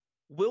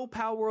Will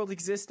Power World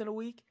exist in a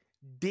week?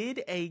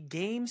 Did a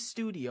game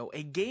studio,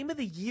 a Game of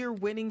the Year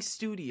winning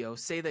studio,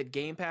 say that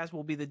Gamepass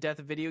will be the death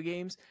of video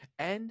games?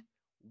 And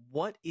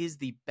what is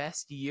the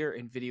best year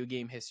in video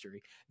game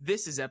history?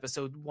 This is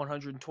episode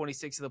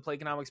 126 of the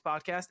Playconomics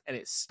podcast, and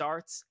it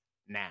starts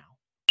now.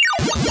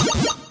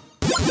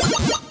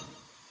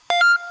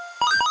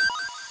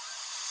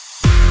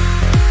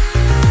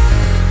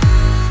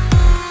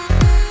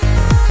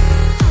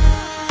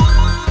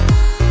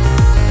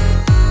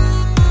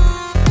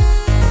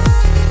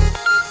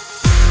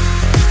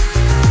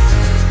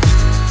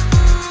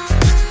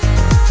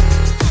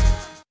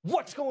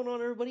 What's going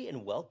on, everybody,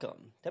 and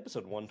welcome to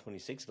episode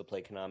 126 of the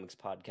Playconomics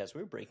podcast,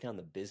 where we break down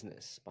the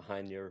business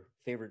behind your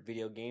favorite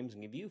video games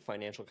and give you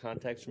financial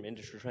context from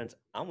industry trends.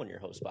 I'm one of your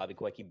hosts, Bobby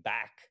Kwecki,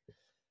 back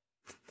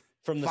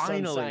from the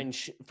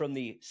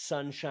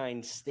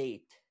Sunshine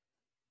State.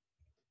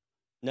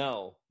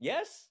 No,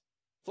 yes,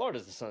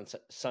 Florida's the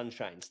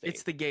Sunshine State.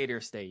 It's the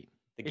Gator State.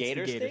 The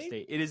Gator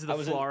State? It is the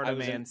Florida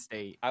man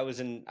state. I was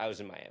in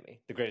Miami,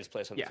 the greatest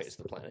place on the face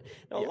of the planet.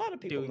 Now, a lot of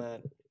people,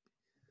 Matt,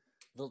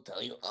 they'll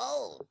tell you,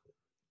 oh,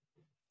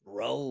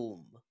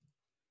 Rome,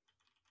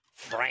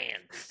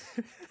 France,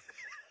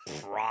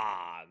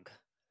 Prague.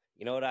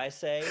 You know what I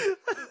say?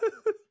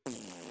 That's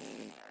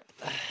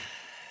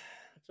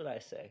what I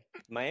say.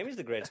 Miami's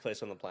the greatest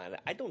place on the planet.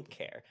 I don't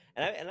care.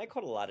 And I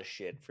caught a lot of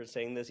shit for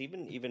saying this,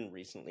 even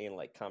recently in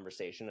like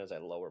conversation as I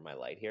lower my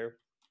light here.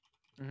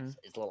 Mm-hmm.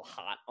 It's a little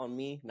hot on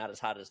me. Not as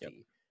hot as the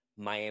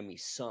Miami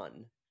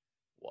sun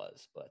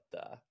was, but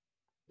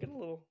getting a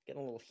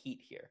little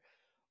heat here.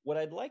 What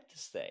I'd like to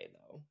say,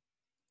 though,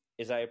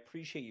 is I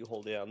appreciate you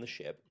holding on the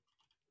ship.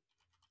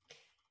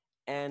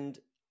 And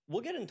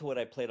we'll get into what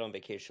I played on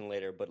vacation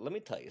later, but let me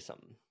tell you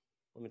something.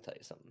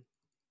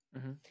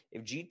 Mm-hmm.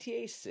 If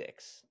GTA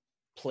 6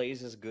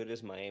 plays as good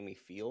as Miami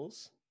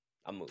feels,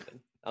 I'm moving.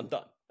 I'm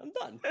done.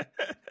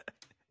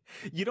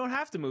 You don't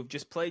have to move.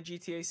 Just play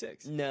GTA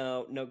 6.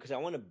 No, because I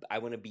want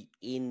to be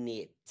in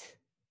it.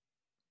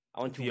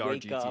 I want to VR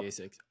wake GTA up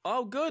 6.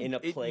 Oh, good. In a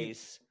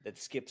place that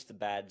skips the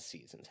bad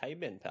seasons. How you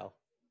been, pal?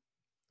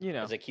 You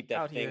know, as I keep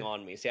that thing here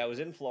on me. See, I was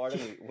in Florida.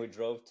 We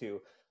drove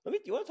to.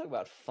 You want to talk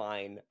about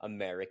fine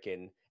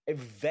American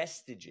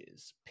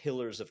vestiges,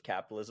 pillars of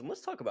capitalism?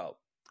 Let's talk about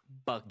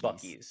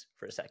Buc-ee's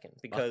for a second,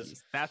 because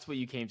Buc-ee's. That's what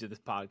you came to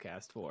this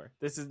podcast for.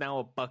 This is now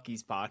a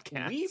Buc-ee's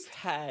podcast. We've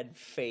had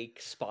fake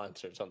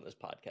sponsors on this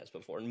podcast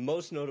before, and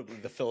most notably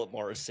the Philip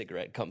Morris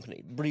Cigarette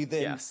Company. Breathe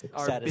in,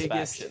 our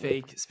biggest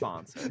fake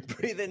sponsor.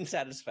 Breathe in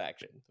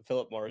satisfaction. The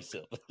Philip Morris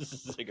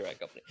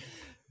Cigarette Company,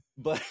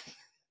 but.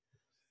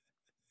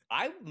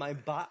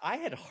 I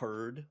had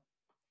heard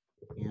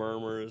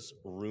murmurs,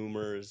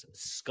 rumors,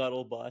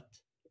 scuttlebutt,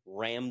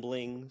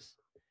 ramblings,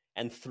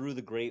 and through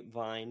the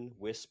grapevine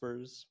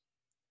whispers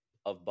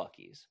of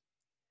Buc-ee's.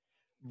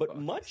 But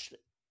much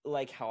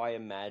like how I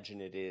imagine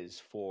it is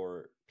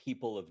for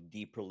people of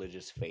deep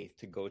religious faith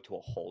to go to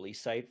a holy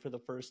site for the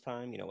first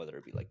time, whether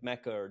it be like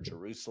Mecca or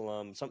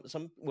Jerusalem,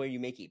 somewhere you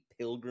make a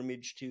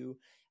pilgrimage to,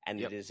 and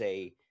it is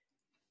a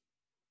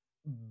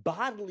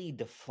bodily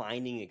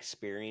defining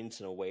experience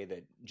in a way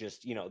that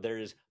just, there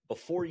is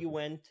before you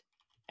went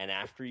and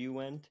after you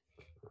went.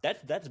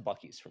 That's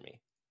Buc-ee's for me.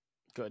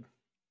 Good.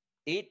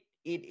 It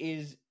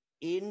is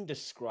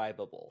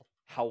indescribable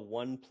how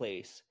one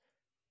place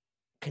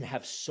can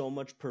have so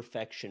much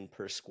perfection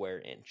per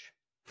square inch.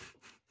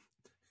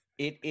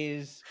 I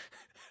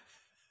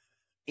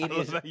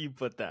love how you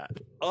put that.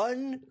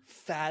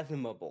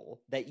 Unfathomable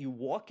that you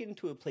walk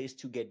into a place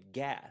to get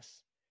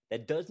gas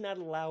that does not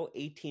allow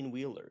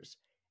 18-wheelers.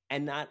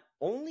 And not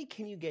only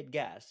can you get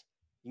gas,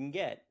 you can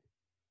get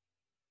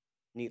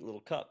a neat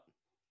little cup.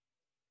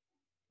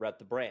 Rep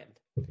the brand.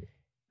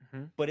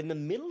 Mm-hmm. But in the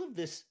middle of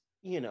this,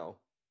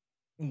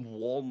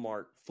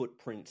 Walmart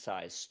footprint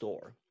size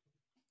store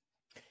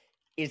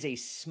is a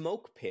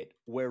smoke pit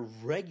where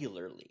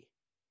regularly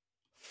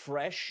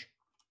fresh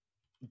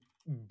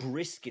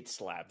brisket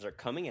slabs are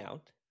coming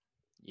out.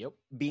 Yep.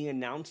 Being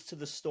announced to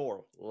the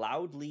store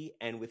loudly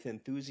and with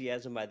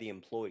enthusiasm by the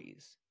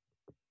employees.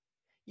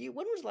 When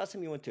was the last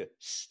time you went to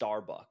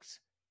Starbucks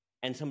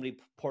and somebody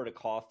poured a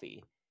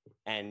coffee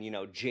and,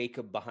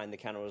 Jacob behind the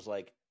counter was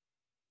like,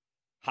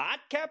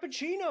 hot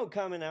cappuccino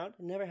coming out?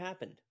 It never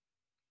happened.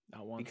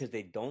 Not once. Because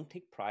they don't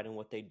take pride in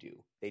what they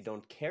do. They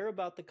don't care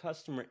about the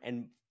customer.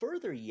 And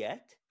further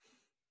yet,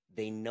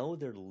 they know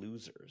they're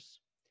losers.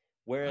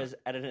 Whereas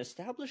at an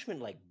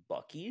establishment like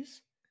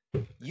Buc-ee's,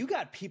 you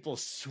got people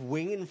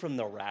swinging from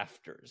the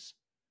rafters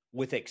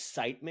with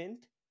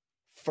excitement,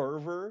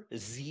 fervor,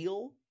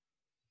 zeal,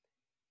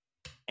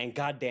 and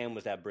goddamn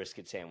was that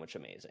brisket sandwich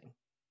amazing.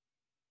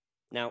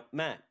 Now,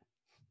 Matt,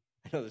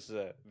 I know this is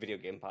a video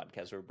game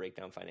podcast where we break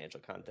down financial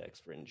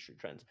context for industry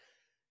trends.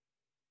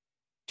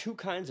 Two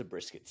kinds of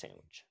brisket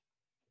sandwich.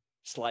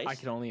 Sliced. I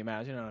can only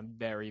imagine, and I'm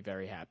very,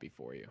 very happy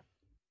for you.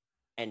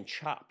 And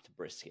chopped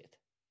brisket.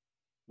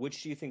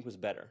 Which do you think was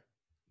better?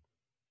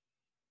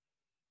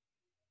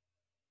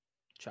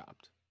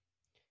 Chopped.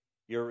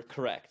 You're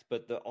correct,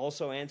 but the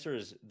also answer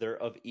is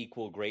they're of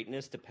equal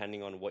greatness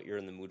depending on what you're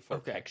in the mood for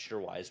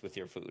texture-wise with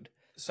your food.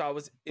 So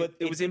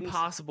it was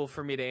impossible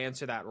for me to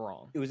answer that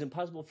wrong. It was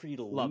impossible for you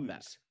to Love lose,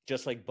 that.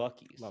 just like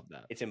Buc-ee's. Love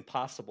that. It's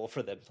impossible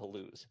for them to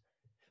lose.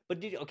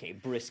 But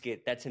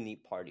brisket, that's a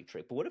neat party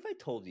trick. But what if I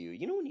told you,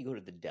 when you go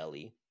to the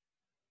deli,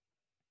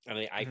 I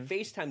mean, I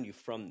FaceTimed you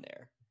from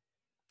there.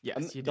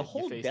 Yes, you did. The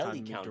whole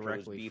deli counter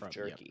was beef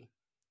jerky.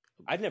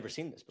 Yep. I've never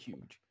seen this before.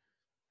 Huge.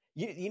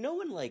 You know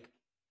when like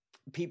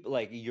people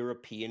like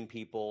European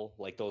people,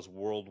 like those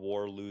World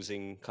War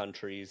losing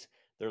countries,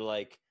 they're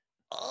like,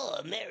 "Oh,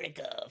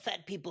 America,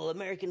 fat people,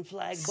 American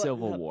flag,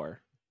 Civil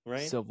War,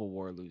 right? Civil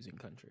War losing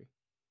country."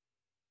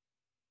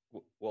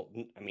 Well,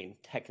 I mean,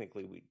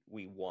 technically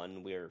we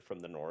won. We're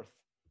from the north.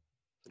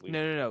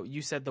 No.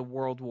 You said the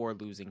World War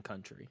losing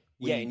country.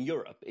 In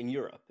Europe.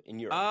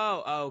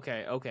 Oh,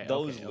 okay.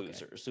 Those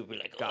losers who be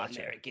like,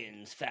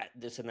 Americans, fat,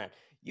 this and that.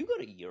 You go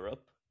to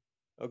Europe,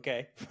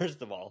 okay?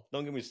 First of all,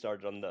 don't get me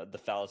started on the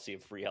fallacy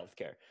of free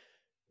healthcare.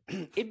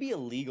 It'd be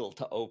illegal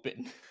to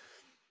open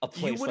a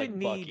place like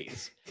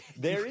Buc-ee's.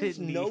 There is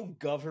no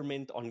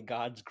government on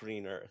God's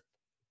green earth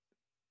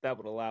that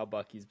would allow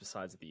Buc-ee's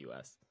besides the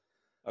U.S.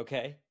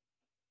 Okay?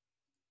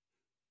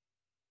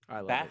 I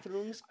love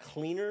Bathrooms,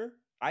 cleaner.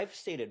 I've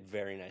stayed at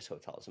very nice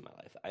hotels in my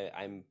life.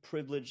 I'm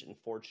privileged and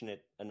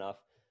fortunate enough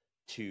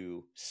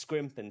to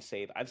scrimp and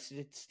save. I've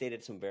stayed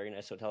at some very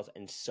nice hotels,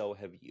 and so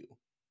have you.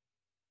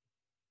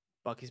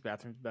 Buc-ee's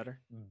bathroom's better?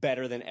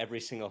 Better than every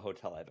single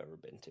hotel I've ever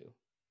been to.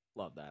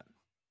 Love that.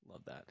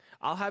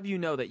 I'll have you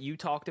know that you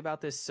talked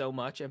about this so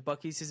much, and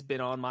Buc-ee's has been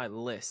on my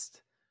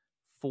list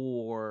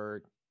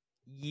for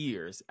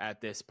years at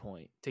this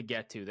point to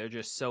get to. They're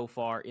just so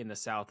far in the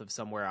south of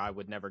somewhere I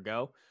would never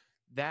go.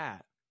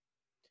 That,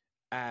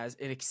 as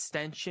an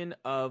extension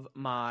of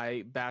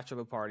my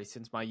bachelor party,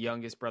 since my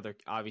youngest brother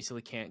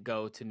obviously can't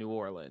go to New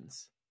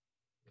Orleans,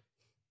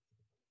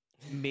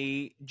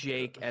 me,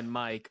 Jake, and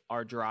Mike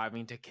are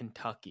driving to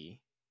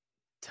Kentucky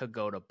to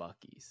go to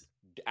Buc-ee's.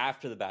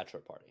 After the bachelor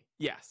party?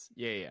 Yes.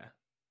 Yeah.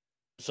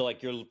 So,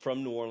 like, you're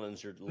from New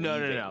Orleans, you're leaving?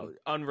 No.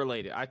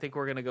 Unrelated. I think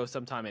we're going to go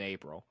sometime in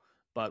April,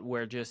 but we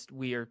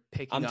are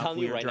picking up. I'm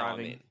telling you right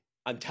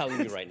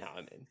now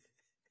I'm in.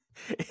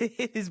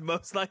 It is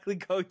most likely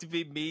going to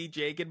be me,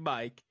 Jake, and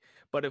Mike.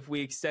 But if we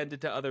extend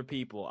it to other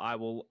people, I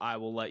will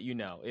let you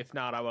know. If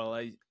not,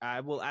 I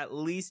will at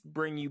least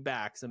bring you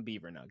back some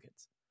beaver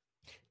nuggets.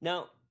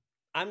 Now,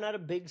 I'm not a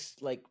big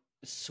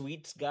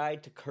sweets guy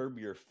to curb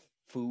your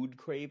food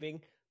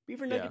craving.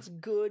 Beaver nuggets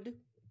good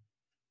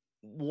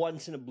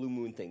once in a blue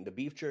moon thing. The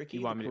beef jerky,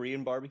 the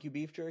Korean barbecue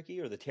beef jerky,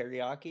 or the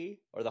teriyaki,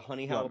 or the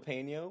honey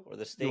jalapeno, or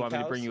the steakhouse. You want me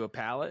to bring you a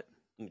pallet?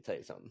 Let me tell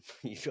you something.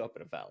 You show up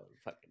in a pallet,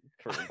 fucking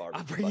Korean barbecue.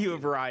 I'll bring you a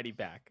variety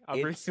pack.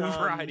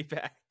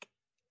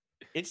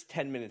 It's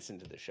 10 minutes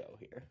into the show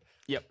here.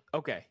 Yep.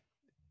 Okay.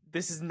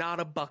 This is not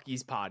a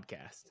Buc-ee's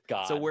podcast.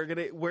 God. So we're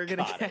gonna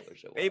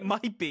it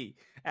might be.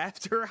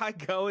 After I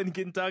go in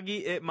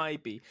Kentucky, it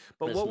might be.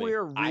 But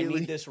I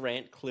need this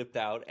rant clipped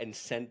out and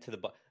sent to the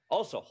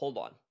Also, hold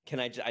on.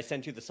 I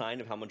sent you the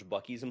sign of how much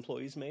Buc-ee's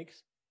employees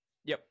makes?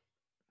 Yep.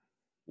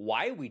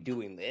 Why are we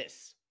doing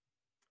this?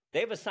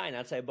 They have a sign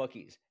outside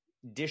Buc-ee's.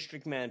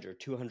 District manager,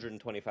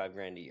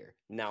 $225,000 a year.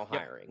 Now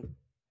hiring.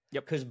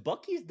 Yep. Because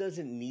Buc-ee's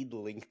doesn't need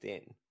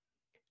LinkedIn.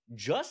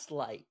 Just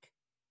like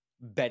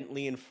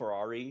Bentley and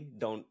Ferrari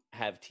don't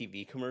have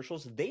TV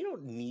commercials,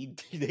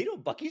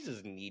 Buc-ee's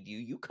doesn't need you.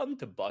 You come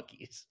to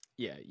Buc-ee's.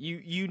 Yeah,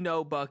 you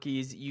know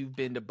Buc-ee's, you've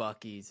been to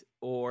Buc-ee's,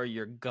 or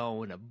you're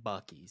going to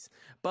Buc-ee's.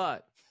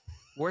 But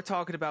we're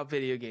talking about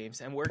video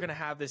games, and we're going to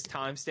have this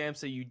timestamp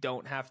so you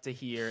don't have to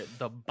hear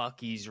the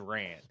Buc-ee's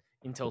rant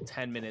until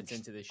 10 minutes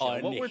into the show.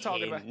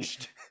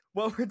 Unhinged.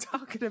 What we're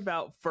talking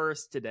about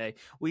first today,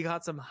 we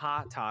got some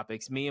hot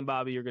topics. Me and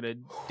Bobby are going to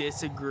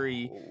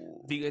disagree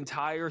the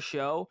entire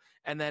show.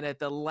 And then at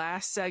the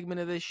last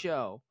segment of this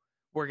show,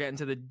 we're getting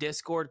to the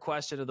Discord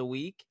question of the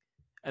week.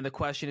 And the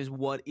question is,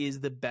 what is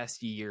the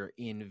best year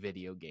in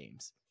video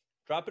games?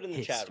 Drop it in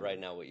the chat right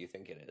now what you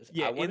think it is.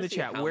 Yeah, in the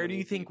chat. Where do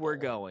you think we're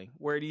going?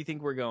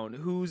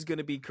 Who's going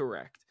to be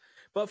correct?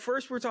 But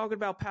first, we're talking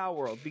about Pal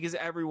World because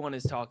everyone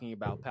is talking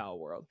about Pal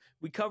World.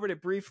 We covered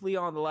it briefly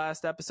on the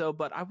last episode,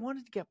 but I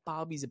wanted to get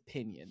Bobby's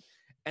opinion.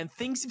 And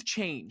things have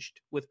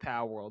changed with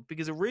Pal World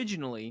because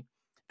originally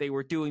they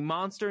were doing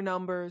monster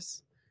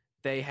numbers.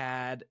 They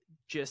had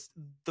just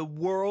the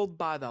world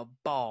by the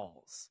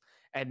balls.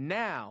 And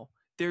now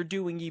they're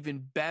doing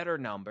even better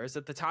numbers.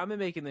 At the time of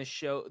making these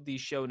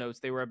show notes,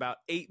 they were about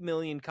 8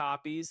 million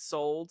copies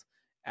sold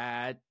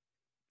at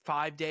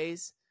 5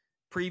 days.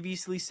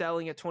 Previously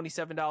selling at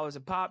 $27 a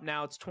pop.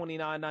 Now it's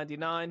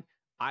 $29.99.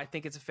 I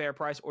think it's a fair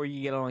price, or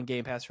you get it on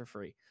Game Pass for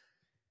free.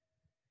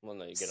 Well,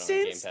 no, you get it on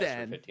Game Pass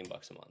for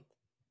 $15 a month.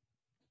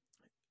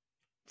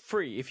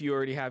 Free if you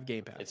already have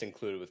Game Pass. It's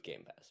included with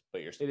Game Pass,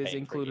 but it is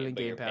included in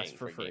Game Pass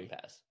for free.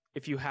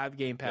 If you have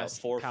Game Pass,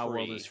 Pal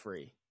World is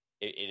free.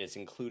 It is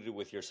included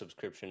with your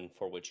subscription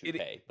for which you It-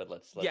 pay. But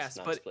let's Yes,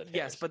 not but split hairs.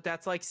 yes, but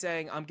that's like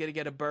saying I'm gonna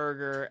get a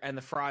burger and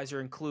the fries are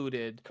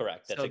included.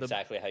 Correct. That's So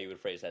exactly how you would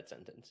phrase that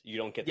sentence. You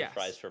don't get Yes. the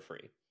fries for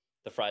free.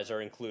 The fries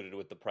are included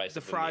with the price the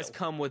of the fries meal.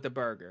 come with the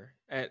burger,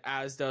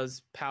 as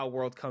does Pal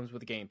World comes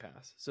with Game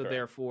Pass. So Correct.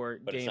 therefore,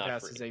 But it's Game not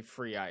Pass free. is a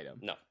free item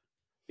No.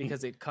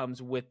 because it comes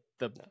with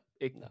the No.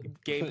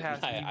 Game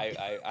Pass.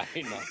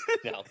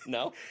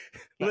 No.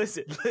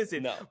 Listen.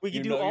 No. We can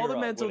You do know all you're the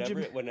wrong. mental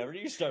Whenever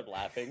you start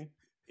laughing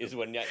is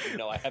when you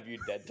know I have you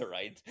dead to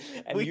rights.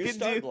 And We you could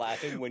start do-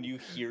 laughing when you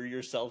hear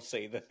yourself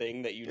say the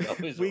thing that you know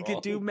is We wrong.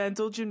 could do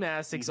mental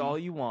gymnastics Mhm. all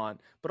you want,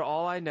 but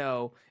all I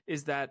know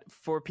is that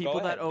for people Go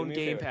ahead, that do own me a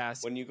Game favor.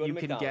 Pass, When you go to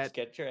can McDonald's,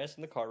 get your ass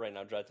in the car right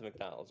now, drive to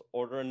McDonald's,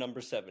 order a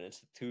number 7.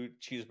 It's a 2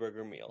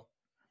 cheeseburger meal.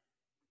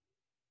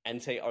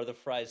 And say, are the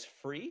fries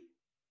free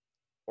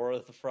or are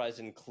the fries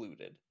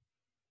included?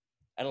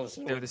 And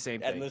listen They're the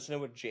same thing. And listen to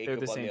what Jacob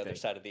the on same the other thing.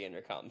 side of the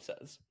intercom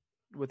says.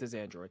 with his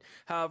Android.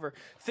 However,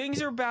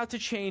 things are about to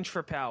change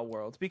for Pal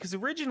World because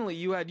originally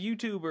you had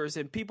YouTubers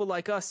and people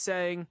like us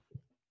saying,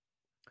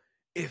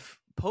 if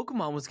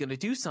Pokemon was going to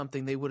do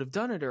something, they would have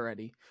done it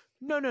already.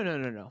 No.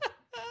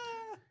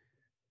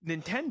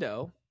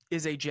 Nintendo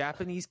is a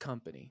Japanese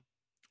company.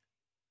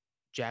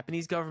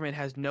 Japanese government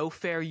has no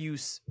fair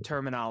use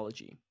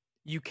terminology.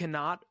 You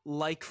cannot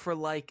like for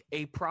like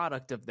a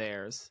product of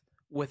theirs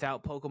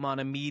without Pokemon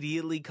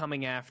immediately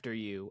coming after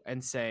you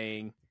and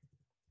saying,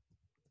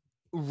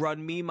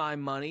 run me my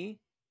money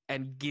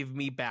and give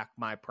me back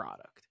my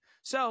product.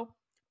 So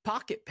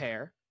Pocket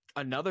Pair,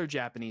 another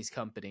Japanese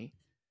company,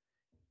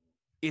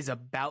 is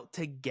about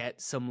to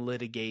get some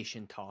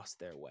litigation tossed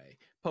their way.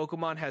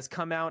 Pokemon has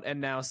come out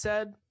and now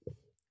said,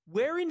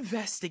 we're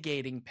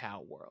investigating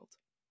Pal World.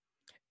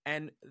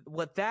 And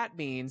what that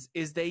means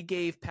is they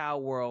gave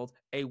Pal World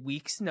a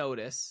week's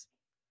notice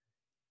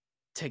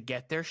to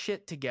get their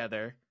shit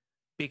together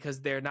because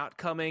they're not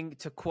coming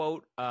to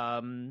quote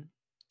the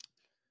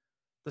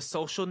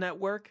Social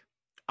Network.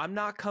 I'm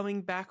not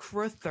coming back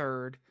for a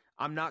third.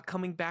 I'm not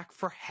coming back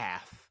for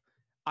half.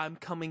 I'm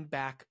coming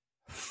back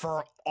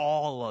for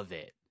all of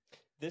it.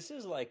 This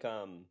is like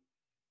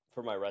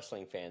for my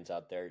wrestling fans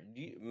out there,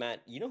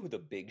 Matt, you know who the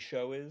Big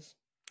Show is?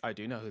 I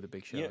do know who the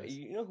Big Show is.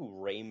 You know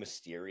who Rey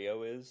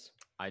Mysterio is?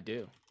 I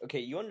do. Okay,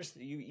 you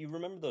understand? You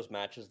remember those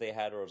matches they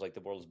had where it was like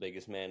the world's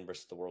biggest man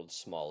versus the world's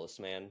smallest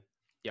man?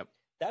 Yep.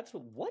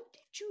 What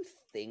did you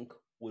think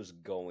was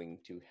going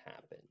to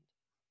happen?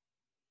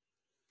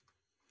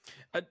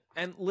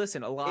 And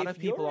listen, a lot of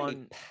people you're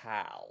on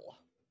Pal,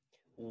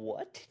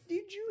 what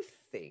did you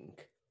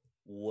think?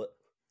 What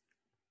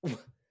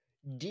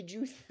did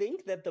you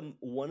think that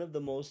one of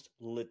the most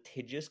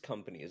litigious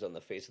companies on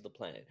the face of the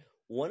planet,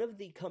 one of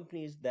the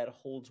companies that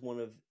holds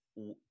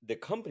the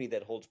company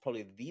that holds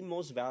probably the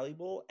most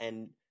valuable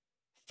and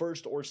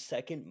first or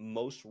second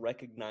most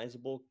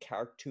recognizable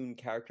cartoon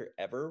character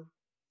ever,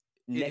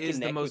 it is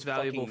the most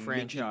valuable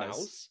franchise.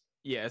 Mouse?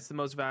 Yeah, it's the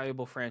most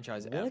valuable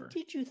franchise ever. What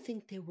did you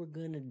think they were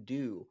gonna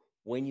do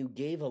when you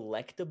gave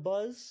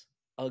Electabuzz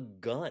a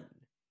gun?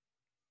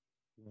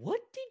 What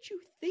did you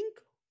think?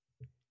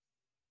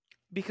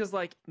 Because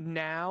like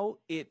now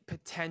it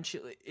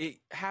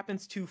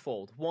happens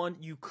twofold. One,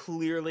 you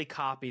clearly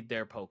copied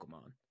their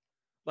Pokemon.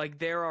 Like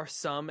there are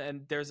some,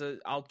 and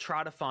I'll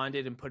try to find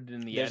it and put it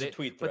in the There's edit. a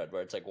tweet thread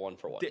where it's like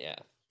 1-for-1, yeah.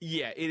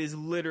 Yeah, it is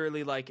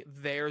literally like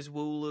there's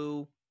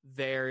Wooloo,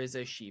 there is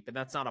a sheep, and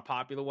that's not a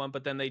popular one,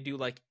 but then they do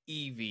like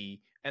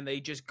Eevee, and they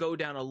just go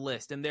down a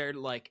list, and they're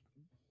like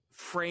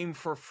frame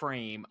for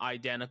frame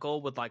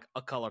identical with like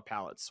a color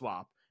palette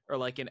swap or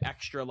like an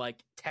extra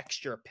like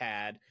texture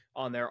pad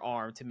on their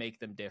arm to make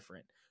them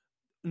different.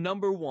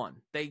 Number one,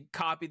 they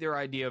copy their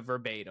idea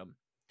verbatim.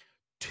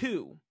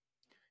 Two,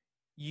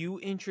 you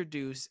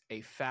introduce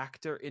a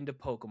factor into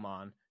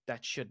Pokemon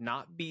that should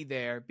not be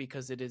there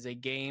because it is a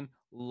game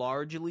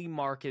largely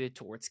marketed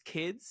towards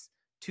kids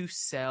to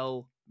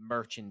sell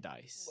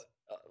merchandise.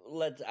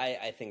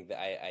 I think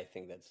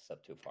that's a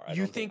step too far.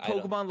 You think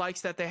Pokemon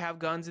likes that they have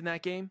guns in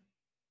that game?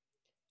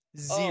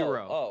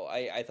 Zero.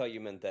 I thought you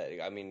meant that.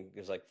 I mean,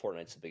 because like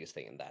Fortnite's the biggest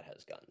thing, and that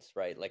has guns,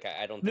 right? Like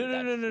I don't think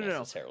that's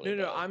necessarily.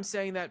 No. I'm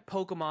saying that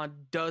Pokemon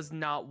does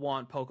not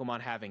want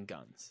Pokemon having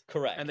guns.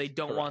 Correct. And they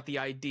don't want the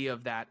idea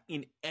of that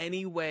in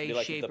any way,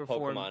 like shape, if the or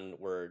form. Pokemon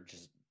were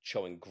just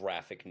showing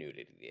graphic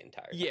nudity the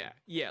entire time.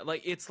 Yeah.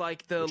 Like it's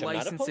like the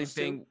licensing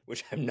thing,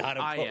 which I'm not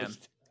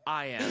opposed.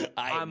 I am.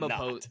 I'm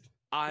opposed.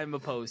 I'm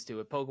opposed to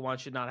it. Pokemon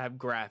should not have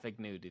graphic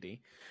nudity.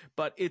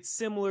 But it's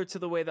similar to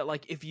the way that,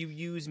 like, if you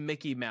use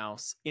Mickey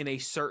Mouse in a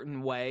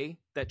certain way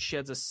that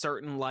sheds a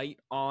certain light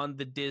on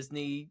the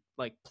Disney,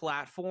 like,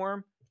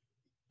 platform,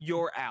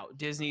 you're out.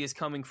 Disney is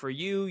coming for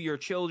you, your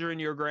children,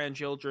 your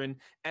grandchildren.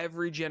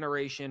 Every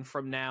generation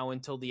from now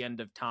until the end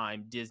of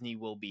time, Disney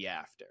will be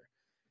after.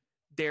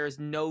 There's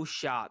no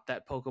shot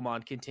that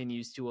Pokemon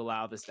continues to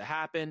allow this to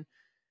happen.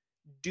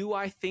 Do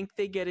I think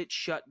they get it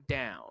shut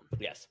down?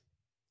 Yes.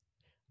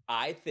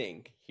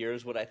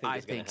 Here's what I think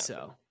is going to happen.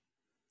 So.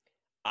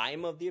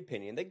 I'm of the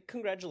opinion that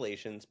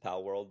congratulations,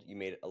 Pal World. You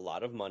made a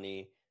lot of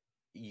money.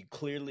 you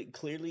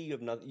clearly you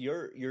have not.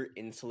 You're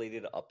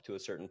insulated up to a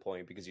certain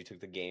point because you took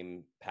the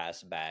Game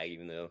Pass bag,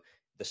 even though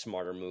the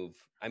smarter move.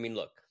 I mean,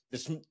 look,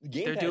 Game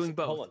They're Pass. doing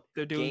both. Hold on,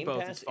 They're doing Game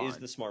both. Pass It's fine. is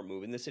the smart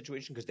move in this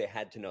situation because they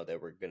had to know they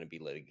were going to be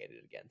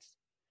litigated against.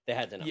 They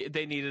had to know. Yeah,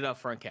 they needed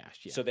upfront cash.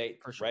 Yeah, so they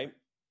for sure.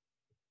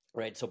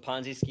 right. So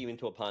Ponzi scheme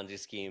into a Ponzi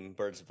scheme,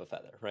 birds of a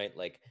feather, right?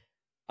 Like,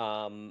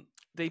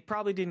 They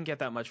probably didn't get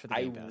that much for the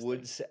Game Pass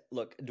thing. say,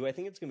 look, do I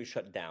think it's going to be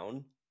shut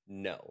down?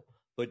 No.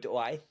 But do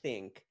I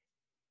think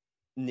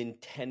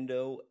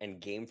Nintendo and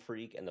Game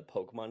Freak and the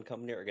Pokemon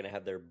Company are going to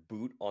have their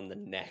boot on the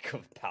neck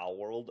of Pal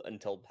World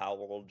until Pal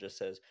World just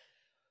says,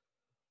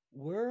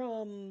 we're,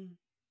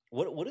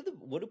 what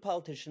do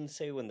politicians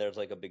say when there's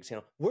like a big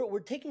scandal? We're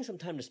taking some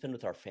time to spend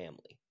with our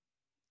family.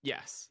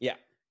 Yes. Yeah.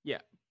 Yeah.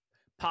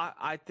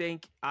 I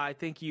think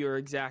you're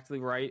exactly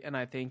right, and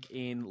I think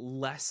in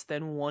less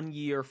than 1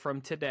 year from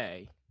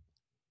today,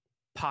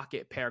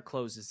 Pocket Pair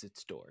closes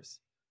its doors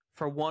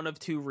for one of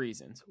two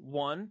reasons.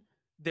 One,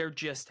 they're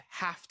just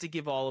have to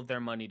give all of their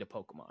money to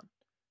Pokemon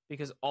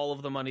because all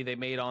of the money they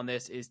made on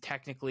this is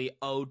technically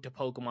owed to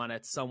Pokemon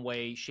at some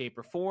way, shape,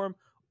 or form.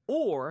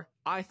 Or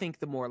I think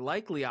the more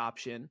likely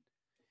option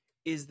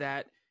is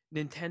that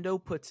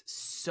Nintendo puts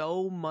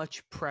so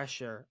much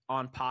pressure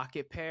on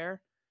Pocket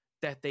Pair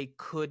that they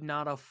could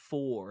not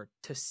afford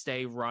to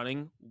stay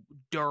running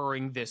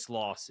during this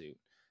lawsuit.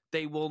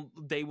 They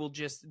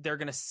are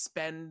going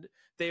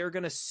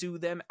to sue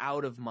them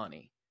out of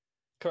money.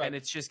 Correct. And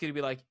it's just going to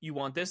be like, you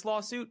want this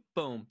lawsuit?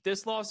 Boom.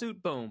 This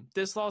lawsuit? Boom.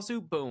 This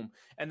lawsuit? Boom.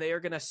 And they are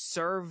going to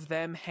serve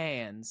them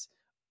hands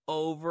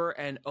over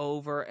and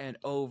over and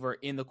over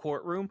in the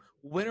courtroom,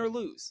 win or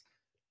lose.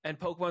 And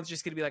Pokemon's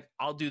just going to be like,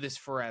 I'll do this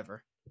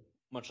forever.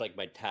 Much like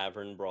my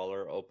Tavern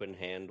Brawler open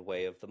hand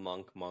way of the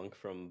monk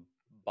from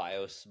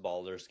BIOS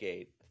Baldur's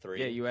Gate 3.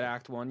 Yeah, you had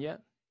Act 1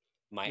 yet?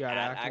 My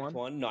Act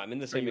 1? No, I'm in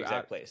the same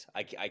exact place.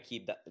 I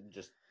keep that,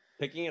 just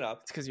picking it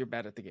up. It's because you're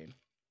bad at the game.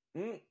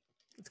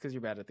 It's because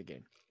you're bad at the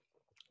game.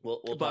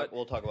 We'll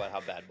talk about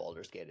how bad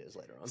Baldur's Gate is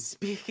later on.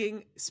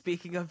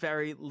 Speaking of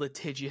very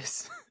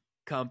litigious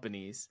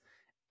companies,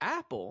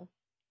 Apple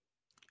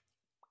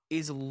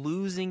is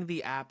losing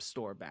the App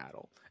Store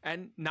battle.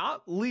 And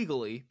not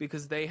legally,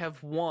 because they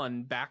have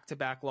won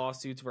back-to-back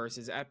lawsuits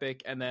versus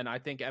Epic, and then I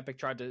think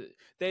Epic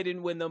they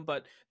didn't win them,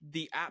 but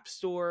the App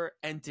Store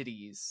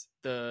entities,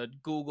 the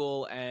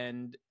Google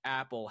and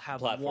Apple,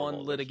 have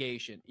won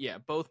litigation. Yeah,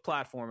 both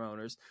platform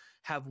owners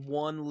have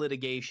won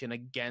litigation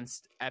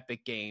against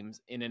Epic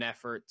Games in an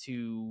effort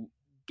to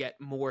get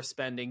more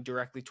spending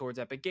directly towards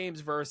Epic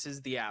Games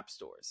versus the App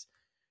Stores.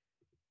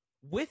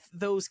 With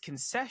those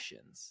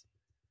concessions,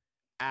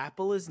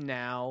 Apple is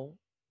now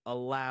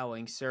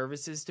allowing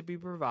services to be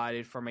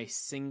provided from a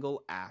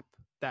single app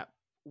that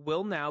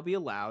will now be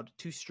allowed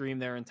to stream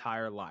their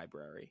entire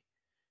library,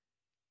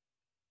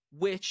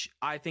 which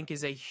I think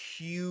is a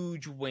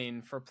huge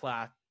win for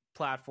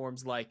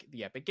platforms like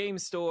the Epic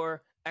Games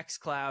Store,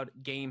 xCloud,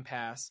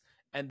 Gamepass,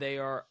 and they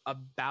are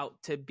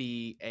about to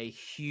be a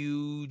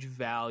huge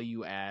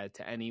value add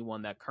to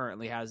anyone that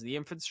currently has the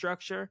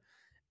infrastructure.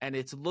 And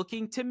it's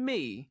looking to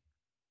me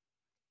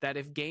that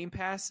if Game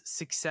Pass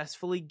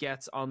successfully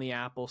gets on the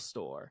Apple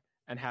Store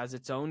and has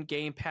its own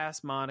Game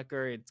Pass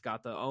moniker, it's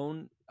got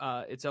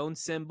its own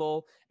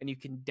symbol, and you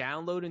can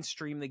download and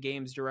stream the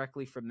games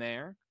directly from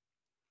there,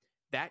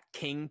 that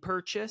King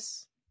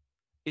purchase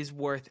is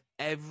worth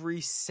every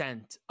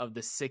cent of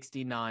the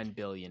 $69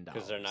 billion.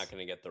 Because they're not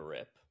going to get the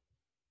rip.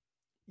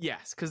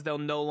 Yes, because they'll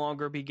no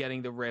longer be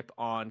getting the rip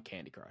on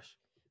Candy Crush.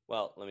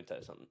 Well, let me tell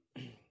you something.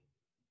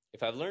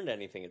 If I've learned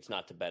anything, it's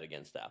not to bet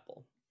against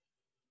Apple.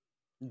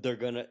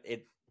 That's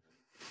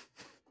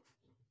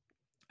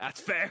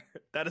fair.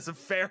 That is a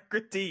fair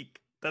critique.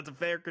 That's a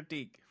fair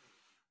critique.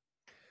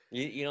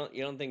 You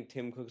don't think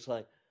Tim Cook's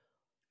like,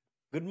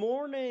 good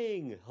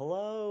morning,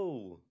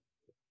 hello,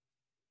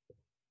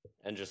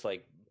 and just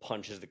like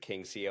punches the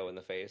King CEO in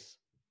the face?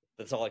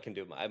 That's all I can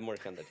do. I'm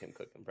working on the Tim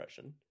Cook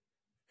impression.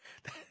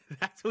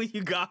 That's what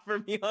you got for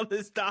me on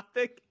this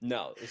topic?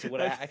 No. So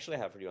what I actually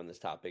have for you on this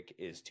topic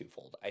is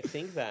twofold. I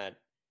think that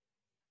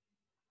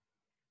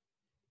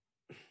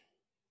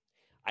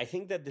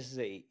this is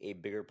a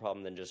bigger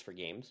problem than just for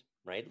games,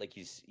 right? Like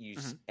you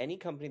any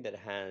company that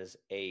has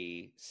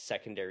a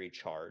secondary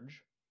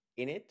charge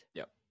in it.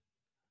 Yep.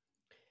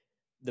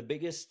 The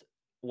biggest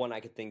one I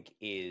could think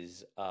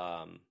is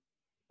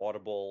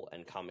Audible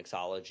and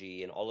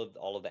Comixology and all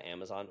of the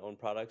Amazon owned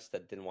products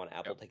that didn't want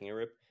Apple taking a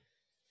rip.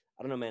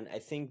 I don't know, man. I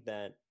think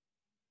that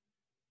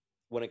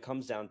when it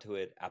comes down to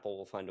it, Apple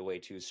will find a way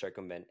to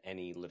circumvent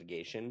any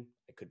litigation.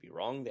 I could be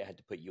wrong. They had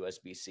to put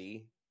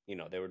USB-C.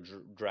 They were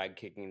drag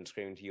kicking and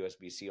screaming to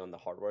USB-C on the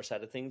hardware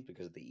side of things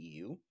because of the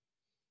EU.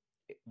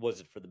 Was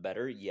it for the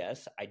better?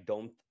 Yes. I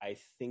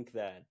think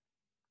that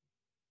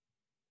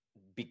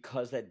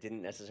because that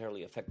didn't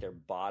necessarily affect their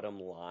bottom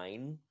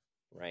line,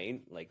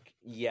 right? Like,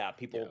 you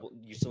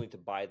still need to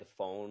buy the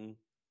phone.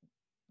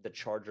 The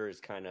charger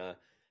is kind of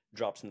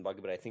drops in the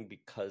bucket, but I think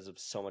because of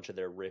so much of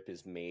their rip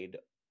is made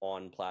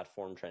on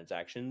platform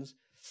transactions,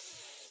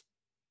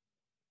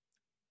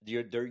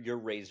 Your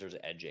razor's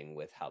edging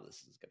with how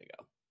this is going to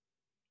go.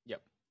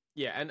 Yep.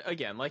 Yeah, and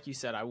again, like you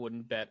said, I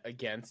wouldn't bet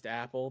against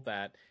Apple.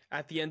 That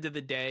at the end of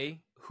the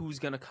day, who's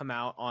going to come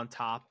out on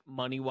top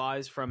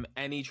money-wise from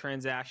any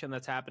transaction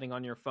that's happening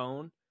on your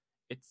phone?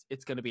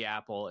 It's going to be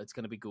Apple. It's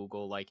going to be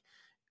Google. Like,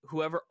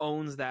 whoever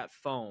owns that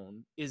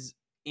phone is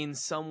in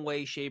some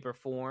way, shape, or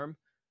form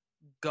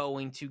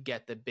going to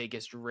get the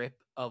biggest rip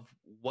of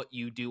what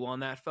you do on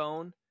that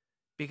phone.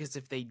 Because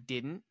if they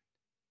didn't,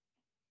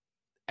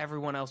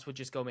 everyone else would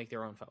just go make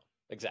their own phone.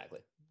 Exactly.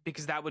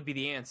 Because that would be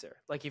the answer.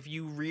 Like, if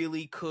you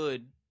really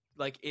could,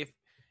 like, if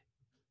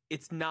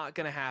it's not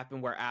going to happen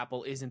where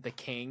Apple isn't the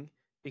king,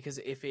 because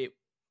if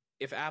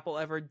Apple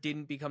ever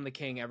didn't become the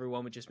king,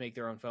 everyone would just make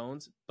their own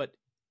phones. But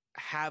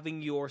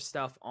having your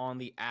stuff on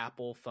the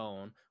Apple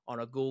phone, on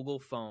a Google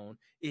phone,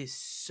 is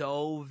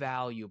so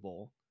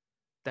valuable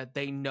that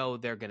they know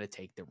they're going to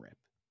take the rip.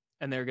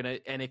 And they're going to,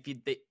 and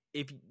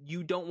if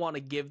you don't want to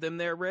give them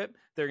their rip,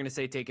 they're going to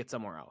say, take it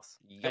somewhere else.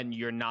 Yep. And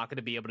you're not going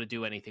to be able to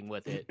do anything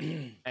with it.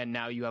 And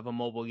now you have a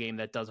mobile game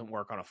that doesn't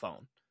work on a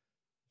phone.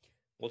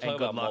 We'll talk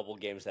about mobile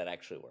games that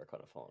actually work on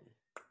a phone.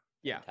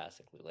 Yeah.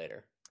 Fantastically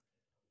later.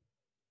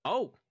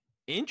 Oh,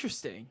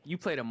 interesting. You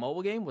played a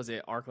mobile game? Was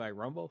it ArcLight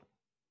Rumble?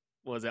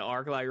 Was it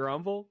ArcLight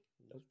Rumble?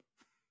 Nope.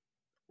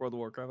 World of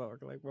Warcraft,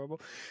 ArcLight Rumble.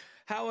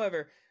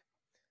 However,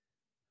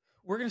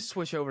 we're going to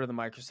switch over to the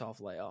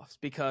Microsoft layoffs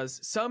because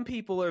some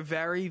people are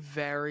very,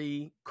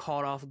 very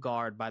caught off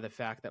guard by the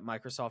fact that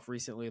Microsoft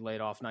recently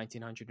laid off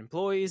 1,900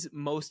 employees,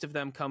 most of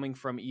them coming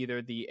from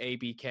either the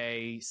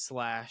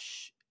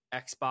ABK/Xbox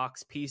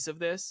piece of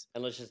this.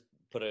 And let's just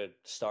put a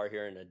star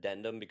here, an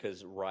addendum,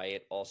 because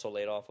Riot also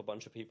laid off a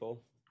bunch of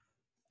people.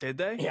 Did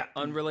they? Yeah.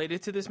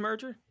 Unrelated to this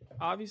merger,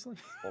 obviously.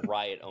 Well,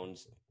 Riot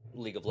owns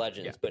League of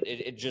Legends, Yeah. but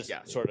it just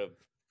sort of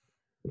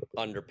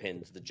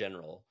underpins the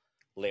general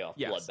layoff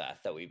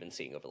bloodbath that we've been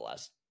seeing over the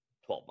last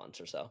 12 months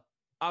or so.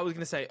 I was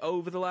going to say,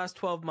 over the last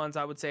 12 months,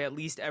 I would say at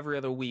least every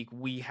other week,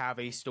 we have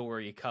a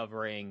story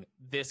covering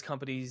this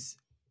company's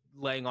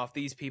laying off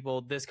these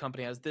people, this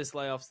company has this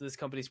layoffs, this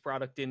company's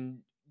product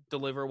didn't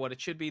deliver what it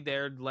should be,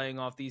 they're laying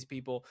off these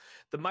people.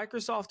 The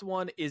Microsoft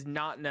one is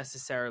not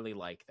necessarily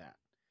like that.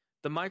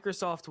 The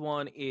Microsoft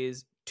one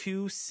is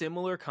two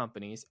similar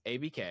companies,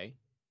 ABK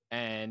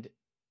and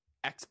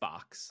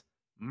Xbox,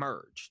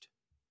 merged.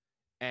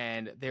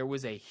 And there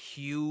was a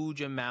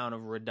huge amount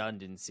of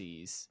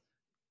redundancies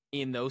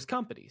in those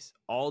companies.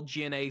 All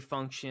G&A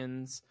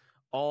functions,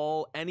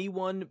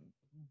 anyone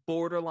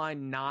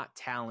borderline not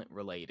talent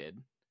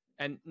related.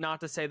 And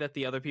not to say that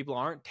the other people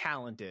aren't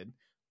talented,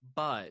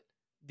 but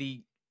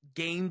the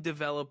game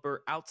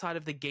developer, outside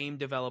of the game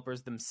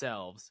developers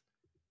themselves,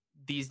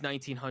 these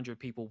 1,900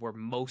 people were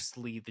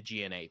mostly the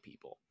G&A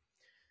people.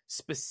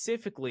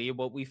 Specifically,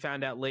 what we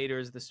found out later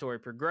as the story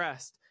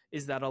progressed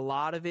is that a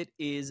lot of it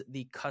is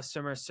the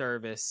customer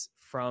service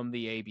from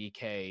the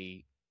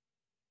ABK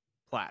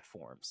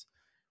platforms,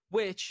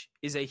 which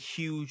is a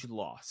huge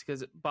loss.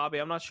 Because, Bobby,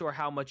 I'm not sure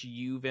how much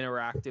you've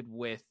interacted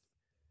with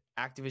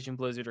Activision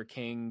Blizzard or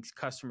King's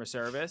customer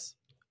service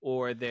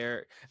or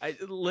their...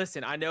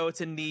 listen, I know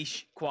it's a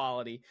niche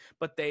quality,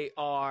 but they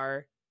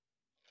are...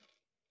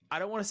 I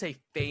don't want to say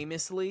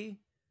famously,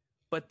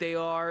 but they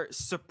are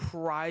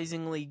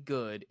surprisingly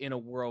good in a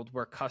world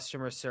where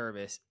customer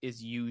service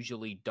is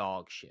usually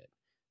dog shit.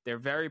 They're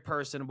very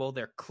personable.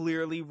 They're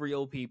clearly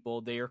real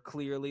people. They are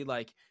clearly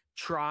like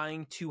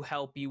trying to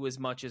help you as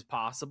much as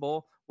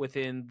possible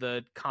within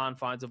the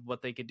confines of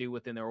what they could do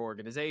within their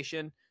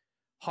organization.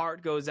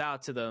 Heart goes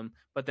out to them,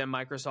 but then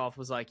Microsoft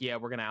was like, yeah,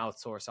 we're going to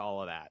outsource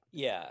all of that.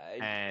 Yeah.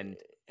 And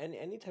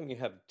anytime you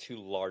have two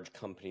large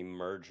company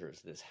mergers,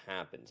 this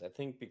happens. I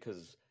think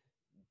because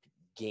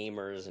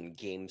gamers and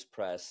games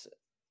press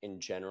in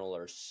general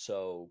are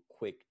so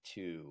quick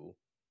to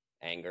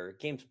anger.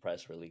 Games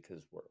press really,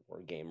 because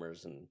we're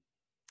gamers and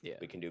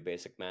we can do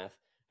basic math.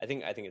 I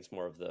think it's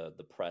more of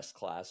the press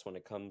class when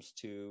it comes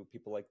to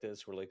people like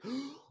this. We're like,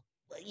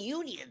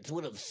 unions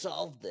would have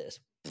solved this.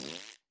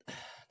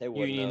 They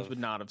wouldn't. Unions would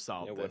not have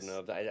solved this. They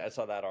wouldn't have. I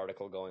saw that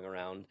article going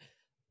around.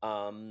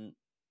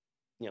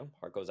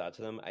 Heart goes out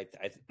to them.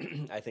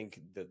 I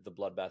think the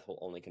bloodbath will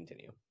only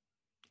continue.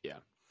 Yeah.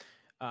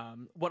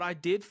 What I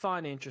did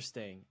find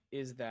interesting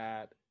is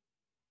that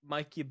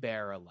Mike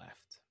Ybarra left.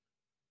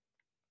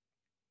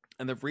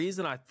 And the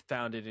reason I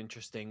found it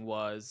interesting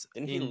was...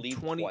 Didn't he leave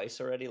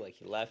twice already? Like,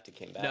 he left, he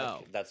came back?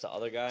 No. That's the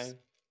other guy?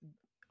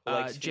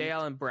 J.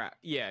 Allen Brack.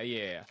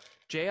 Yeah.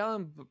 J.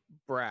 Allen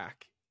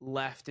Brack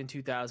left in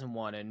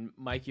 2001, and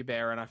Mike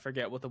Ybarra, and I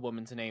forget what the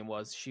woman's name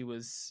was, she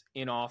was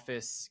in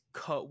office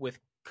with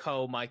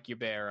Mike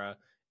Ybarra,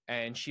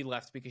 and she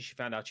left because she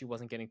found out she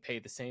wasn't getting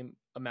paid the same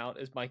amount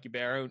as Mike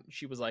Ybarra.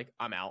 She was like,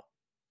 I'm out.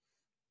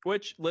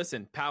 Which,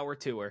 listen, power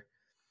to her.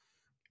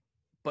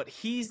 But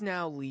he's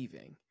now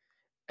leaving.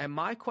 And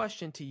my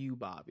question to you,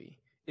 Bobby,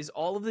 is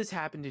all of this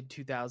happened in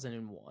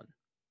 2001.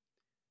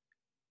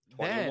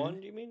 21,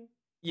 do you mean?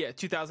 Yeah,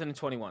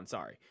 2021,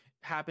 sorry.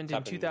 Happened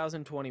in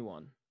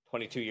 2021.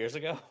 22 years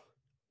ago?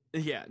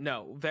 Yeah,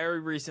 no, very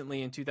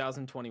recently in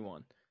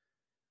 2021.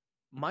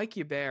 Mike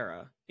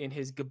Ybarra, in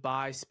his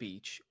goodbye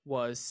speech,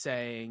 was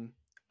saying,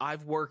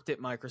 I've worked at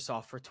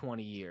Microsoft for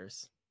 20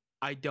 years.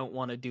 I don't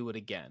want to do it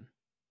again.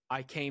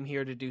 I came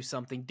here to do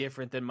something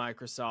different than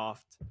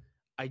Microsoft.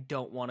 I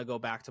don't want to go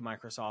back to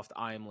Microsoft.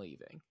 I am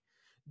leaving.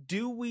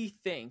 Do we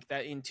think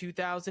that in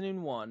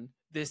 2001,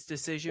 this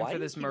decision for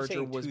this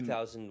merger was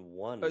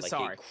 2001 like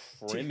sorry.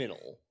 a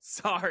criminal?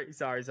 Sorry.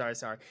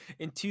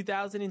 In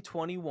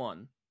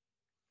 2021,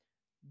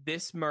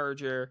 this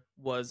merger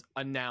was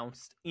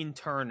announced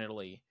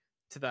internally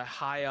to the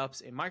high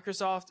ups in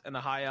Microsoft and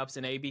the high ups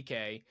in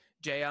ABK.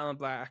 J. Allen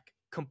Black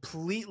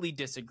completely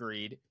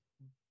disagreed,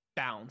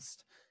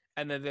 bounced.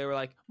 And then they were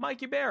like,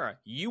 Mike Ybarra,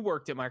 you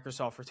worked at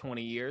Microsoft for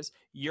 20 years.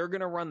 You're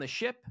going to run the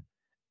ship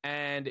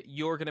and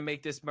you're going to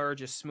make this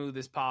merge as smooth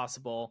as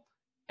possible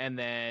and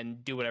then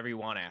do whatever you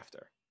want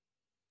after.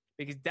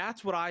 Because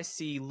that's what I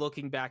see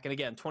looking back. And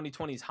again,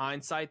 2020's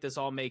hindsight, this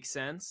all makes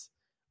sense.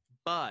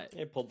 But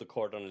he pulled the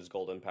cord on his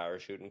golden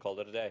parachute and called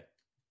it a day.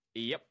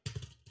 Yep.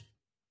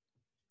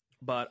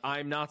 But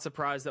I'm not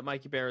surprised that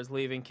Mike Ybarra is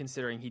leaving,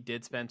 considering he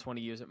did spend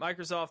 20 years at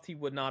Microsoft. He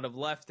would not have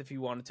left if he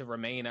wanted to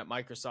remain at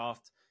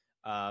Microsoft.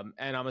 And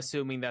I'm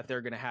assuming that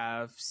they're going to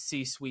have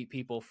C-suite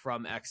people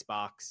from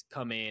Xbox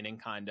come in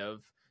and kind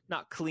of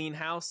not clean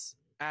house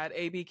at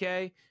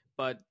ABK,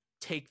 but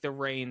take the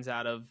reins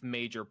out of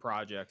major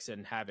projects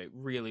and have it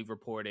really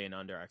report in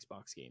under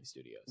Xbox Game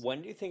Studios.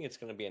 When do you think it's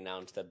going to be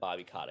announced that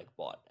Bobby Kotick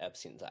bought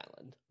Epstein's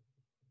Island?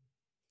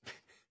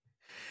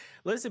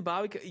 Listen,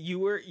 Bobby,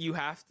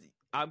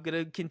 I'm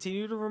going to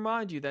continue to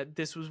remind you that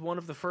this was one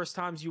of the first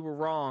times you were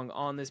wrong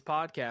on this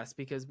podcast,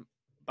 because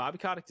Bobby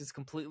Kotick is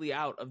completely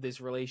out of this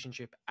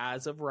relationship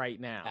as of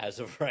right now.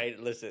 Listen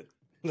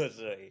to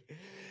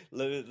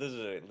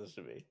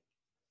me.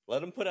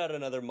 Let him put out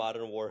another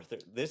Modern Warfare.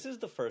 This is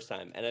the first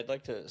time, and I'd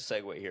like to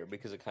segue here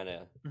because it kind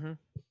of... Mm-hmm.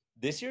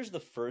 This year's the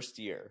first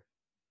year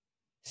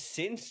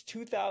since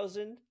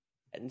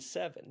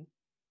 2007,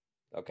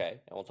 okay, and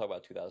we'll talk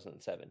about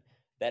 2007,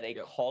 that a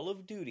Call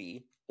of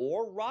Duty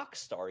or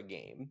Rockstar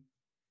game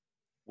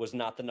was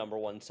not the number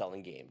one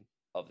selling game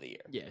of the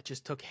year. Yeah, it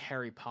just took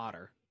Harry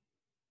Potter.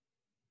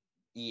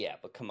 Yeah,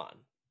 but come on.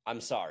 I'm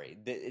sorry.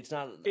 It's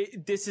not.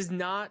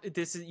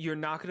 You're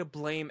not going to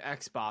blame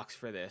Xbox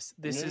for this.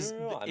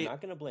 No. I'm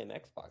not going to blame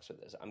Xbox for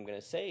this. I'm going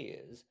to say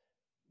is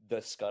the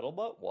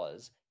scuttlebutt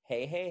was,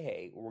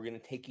 hey, we're going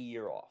to take a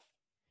year off.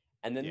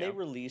 And then they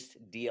released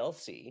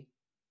DLC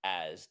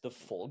as the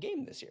full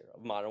game this year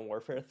of Modern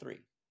Warfare 3.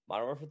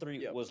 Modern Warfare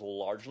 3 was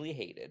largely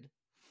hated.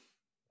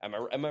 Am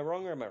I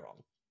wrong or am I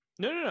wrong?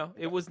 No.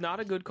 Okay. It was not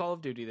a good Call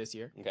of Duty this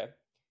year. Okay.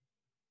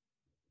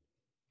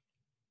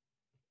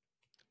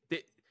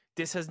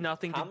 This has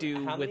nothing to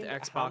do with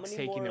Xbox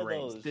taking the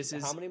reins.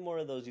 How many more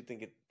of those do you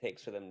think it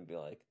takes for them to be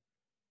like?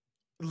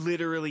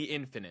 Literally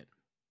infinite.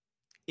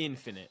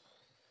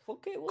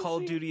 Okay, Call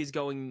of Duty is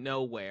going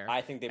nowhere.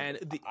 I think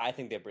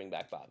they bring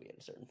back Bobby at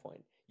a certain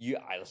point.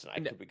 I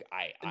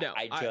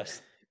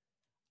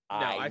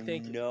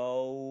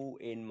know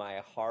in my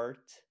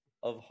heart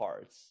of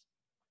hearts.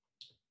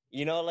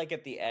 You know, like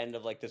at the end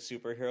of like the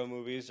superhero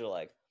movies, or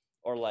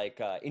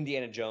like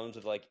Indiana Jones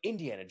with like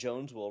Indiana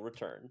Jones will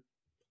return.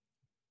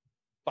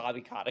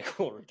 Bobby Kotick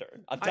will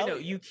return. I know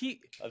you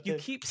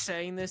keep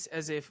saying this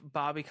as if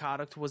Bobby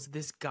Kotick was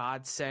this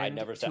godsend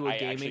to a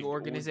gaming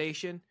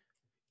organization.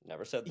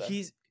 Never said that.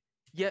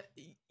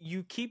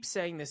 You keep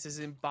saying this as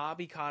in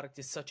Bobby Kotick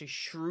is such a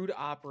shrewd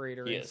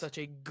operator and such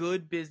a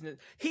good business.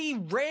 He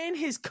ran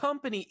his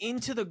company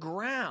into the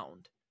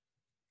ground.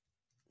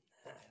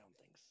 I don't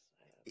think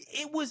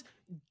so. It was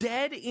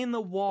dead in the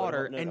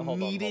water and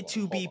needed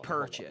to be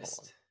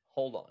purchased.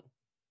 Hold on.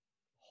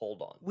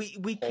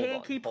 We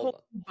can't keep holding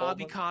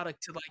Bobby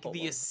Kotick to like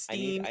the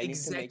esteemed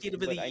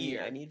executive of the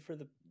year. I need for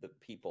the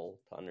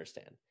people to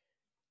understand.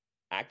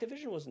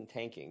 Activision wasn't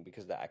tanking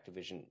because the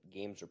Activision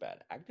games were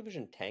bad.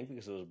 Activision tanked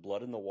because there was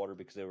blood in the water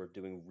because they were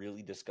doing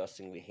really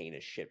disgustingly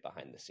heinous shit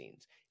behind the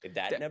scenes. If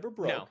that never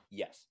broke, no.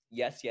 Yes.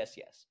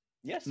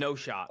 No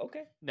shot.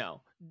 Okay.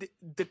 No.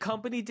 The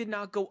company did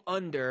not go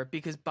under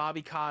because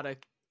Bobby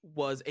Kotick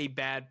was a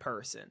bad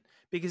person.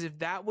 Because if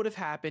that would have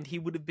happened, he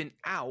would have been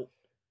out.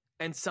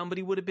 And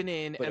somebody would have been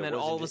in, and then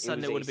all of a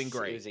sudden it would have been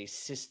great. It was a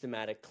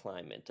systematic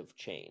climate of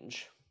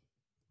change.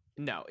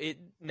 No,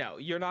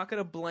 you're not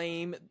going to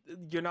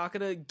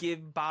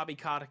give Bobby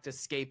Kotick a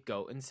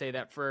scapegoat and say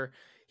that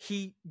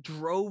he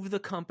drove the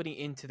company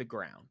into the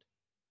ground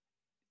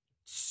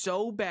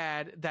so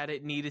bad that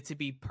it needed to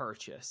be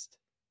purchased.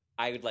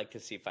 I would like to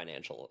see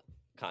financial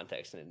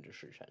context and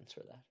industry trends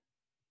for that.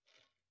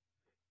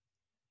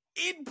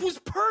 It was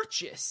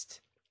purchased.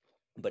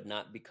 But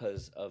not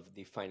because of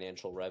the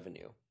financial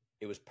revenue.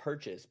 It was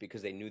purchased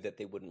because they knew that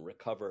they wouldn't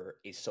recover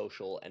a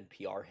social and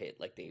PR hit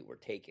like they were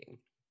taking.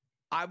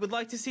 I would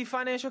like to see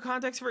financial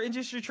context for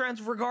industry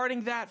trends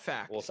regarding that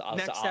fact.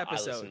 Next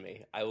episode. Listen to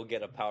me. I will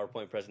get a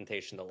PowerPoint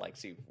presentation the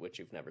likes of which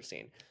you've never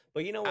seen.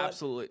 But you know what?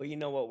 Absolutely. But you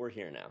know what? We're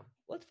here now.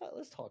 Let's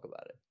talk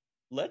about it.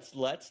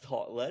 let's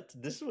talk.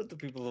 This is what the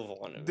people have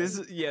wanted. This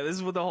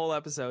is what the whole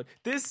episode.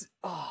 This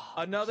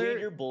another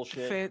plead your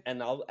bullshit,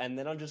 and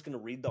then I'm just gonna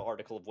read the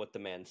article of what the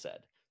man said.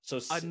 So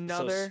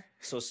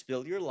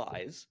spill your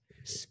lies.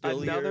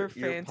 Spill your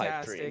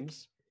pipe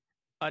dreams.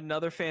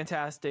 Another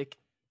fantastic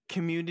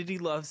community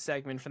love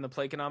segment from the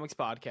Playconomics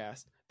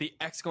podcast, the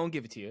X Gonna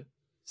Give It To You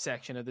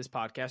section of this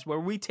podcast, where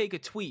we take a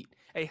tweet,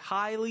 a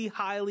highly,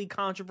 highly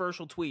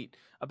controversial tweet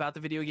about the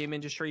video game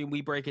industry, and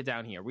we break it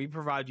down here. We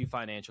provide you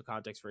financial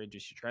context for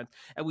industry trends,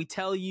 and we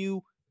tell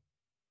you,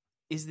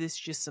 is this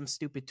just some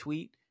stupid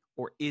tweet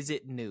or is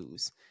it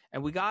news?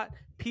 And we got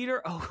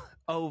Peter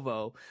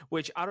Ovo,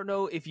 which I don't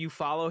know if you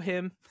follow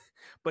him,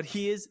 but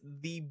he is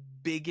the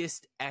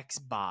biggest X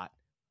bot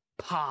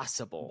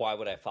possible. Why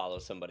would I follow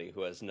somebody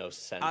who has no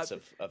sense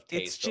of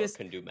taste or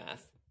can do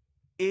math?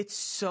 It's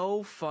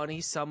so funny,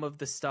 some of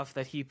the stuff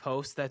that he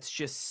posts that's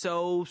just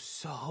so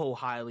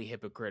highly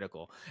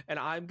hypocritical. And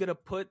I'll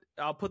put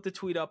the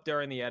tweet up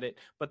during the edit,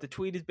 but the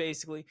tweet is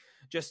basically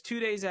just 2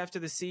 days after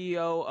the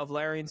CEO of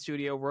Larian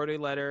Studio wrote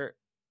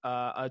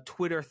a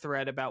Twitter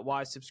thread about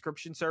why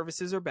subscription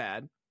services are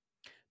bad.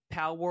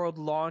 Palworld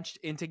launched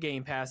into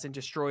Game Pass and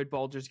destroyed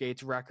Baldur's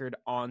Gate's record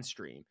on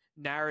stream.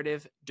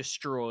 Narrative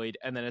destroyed,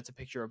 and then it's a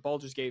picture of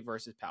Baldur's Gate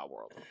versus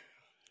Palworld.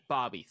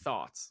 Bobby,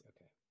 thoughts?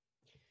 Okay.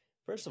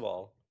 First of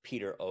all,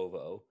 Peter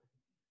Ovo,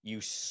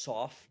 you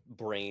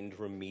soft-brained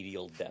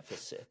remedial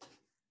deficit.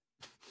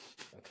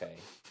 Okay.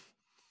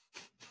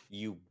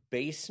 You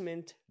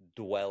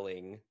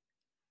basement-dwelling,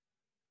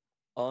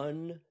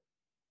 unwashed,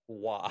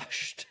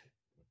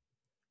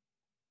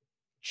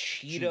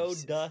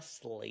 Cheeto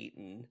dust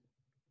laden,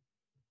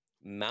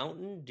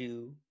 Mountain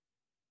Dew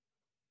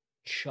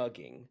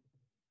chugging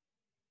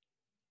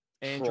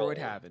Android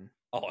troll. having.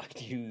 Oh,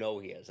 you know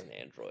he has an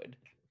Android.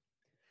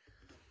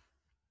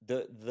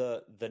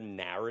 The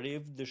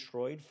narrative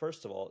destroyed.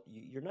 First of all,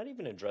 you're not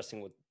even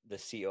addressing what the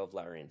CEO of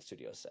Larian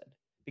Studio said,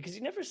 because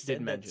he never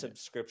said that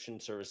subscription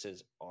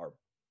services are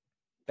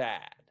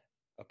bad.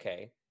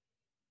 Okay.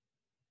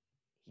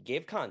 He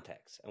gave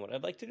context, and what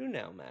I'd like to do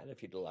now, Matt,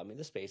 if you'd allow me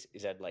the space,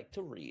 is I'd like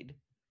to read.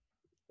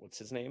 What's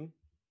his name?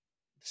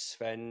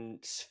 Sven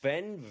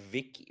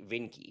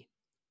Vinky.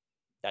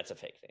 That's a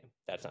fake name.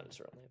 That's not his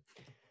real name.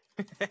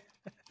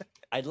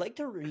 I'd like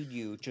to read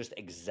you just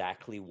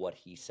exactly what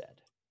he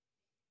said.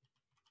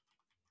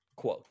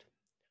 Quote,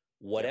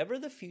 whatever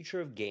the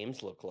future of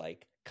games look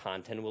like,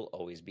 content will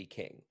always be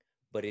king.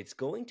 But it's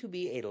going to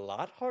be a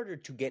lot harder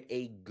to get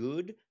a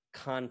good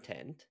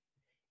content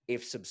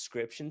if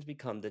subscriptions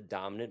become the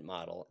dominant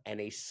model and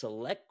a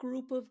select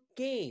group of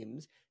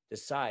games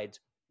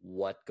decides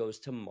what goes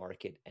to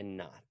market and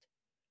not.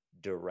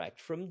 Direct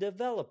from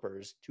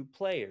developers to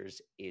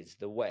players is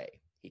the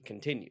way. He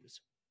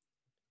continues.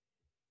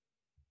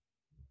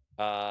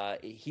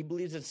 He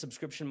believes that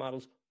subscription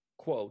models,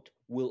 quote,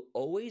 will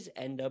always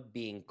end up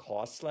being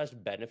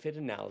cost/benefit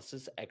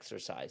analysis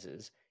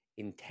exercises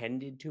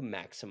intended to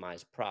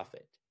maximize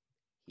profit.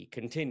 He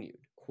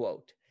continued,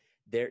 quote,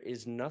 there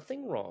is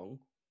nothing wrong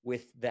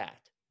with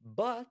that,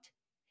 but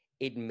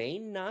it may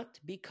not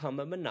become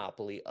a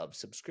monopoly of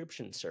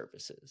subscription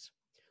services.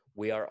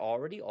 We are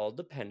already all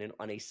dependent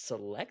on a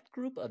select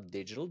group of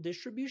digital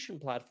distribution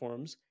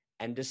platforms,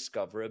 and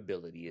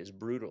discoverability is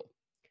brutal.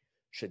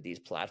 Should these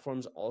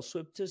platforms all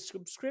switch to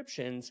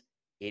subscriptions,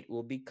 it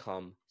will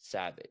become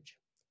savage.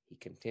 He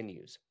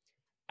continues.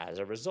 As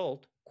a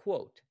result,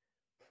 quote,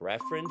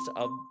 preference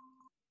of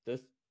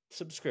the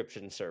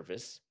subscription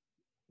service.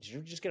 Did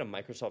you just get a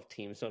Microsoft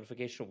Teams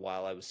notification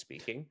while I was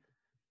speaking?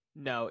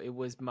 No, it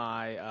was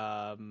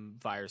my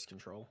virus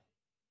control.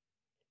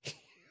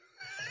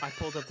 I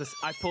pulled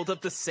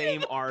up the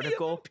same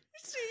article.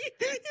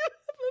 You have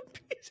a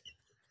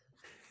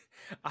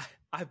PC.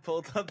 I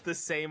pulled up the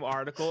same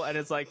article, and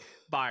it's like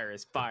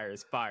virus,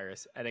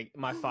 and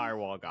my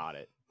firewall got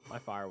it.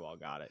 I'm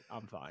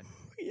fine.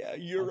 Yeah,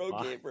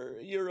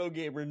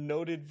 Eurogamer,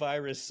 noted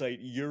virus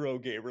site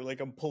Eurogamer.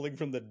 Like I'm pulling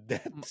from the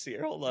depths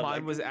here. Hold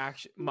on.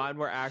 Mine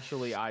were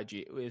actually IG.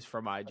 It was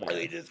from IG. Let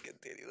me just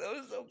continue. That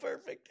was so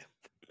perfect.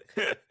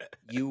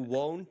 You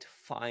won't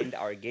find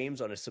our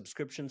games on a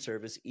subscription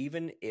service,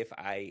 even if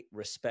I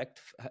respect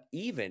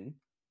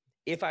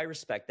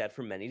that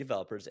for many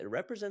developers, it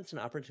represents an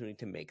opportunity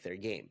to make their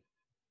game.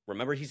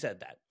 Remember, he said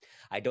that.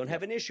 I don't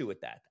have an issue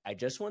with that. I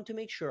just want to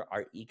make sure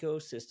our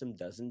ecosystem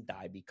doesn't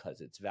die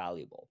because it's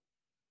valuable.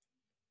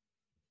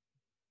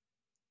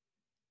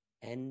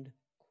 End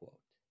quote.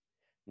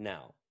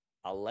 Now,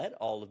 I'll let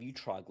all of you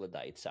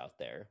troglodytes out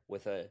there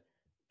with a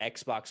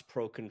Xbox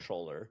Pro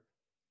controller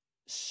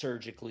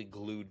surgically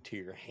glued to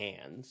your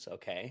hands,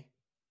 okay?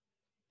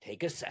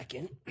 Take a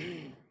second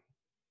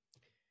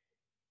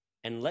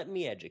and let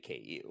me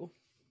educate you.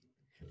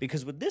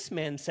 Because what this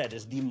man said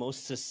is the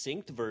most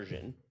succinct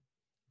version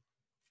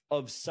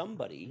of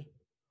somebody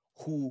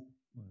who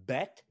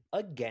bet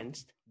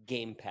against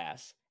Game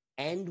Pass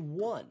and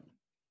won.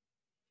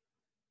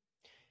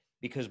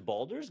 Because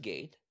Baldur's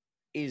Gate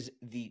is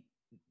the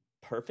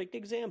perfect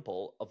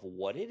example of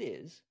what it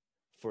is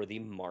for the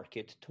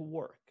market to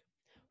work.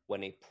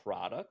 when a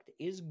product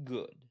is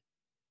good,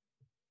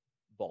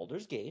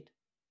 Baldur's Gate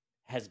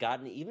has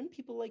gotten even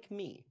people like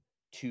me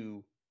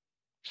to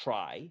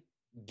try,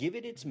 give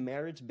it its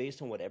merits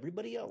based on what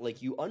everybody else,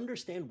 like, you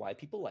understand why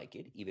people like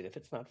it, even if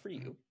it's not for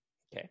you.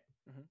 Okay.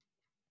 Mhm.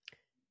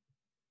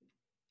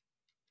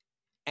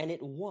 And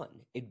it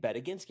won. It bet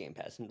against Game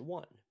Pass and it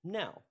won.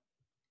 Now,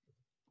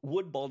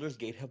 would Baldur's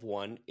Gate have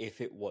won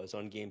if it was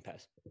on Game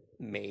Pass?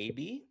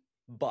 Maybe,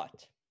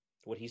 but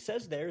what he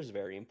says there is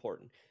very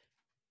important.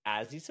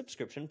 As these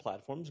subscription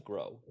platforms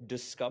grow,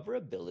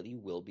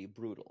 discoverability will be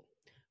brutal.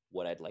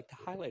 What I'd like to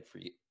highlight for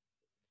you,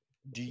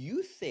 do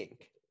you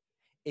think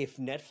if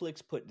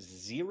Netflix put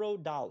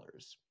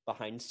 $0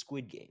 behind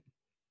Squid Game,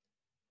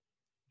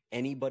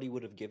 anybody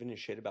would have given a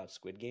shit about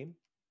Squid Game?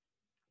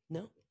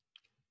 No.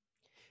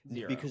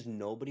 Zero. Because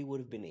nobody would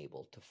have been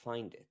able to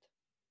find it.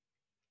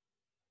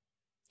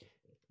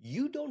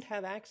 You don't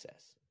have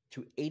access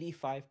to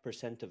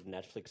 85% of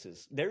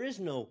Netflix's. There is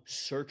no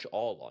search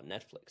all on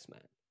Netflix,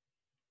 man.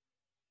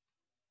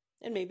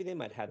 And maybe they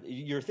might have.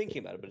 You're thinking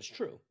about it, but it's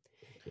true.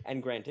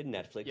 And granted,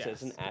 Netflix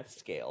is an at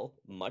scale,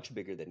 much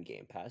bigger than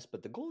Game Pass,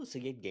 but the goal is to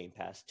get Game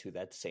Pass to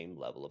that same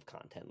level of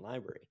content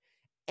library.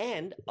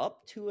 And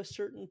up to a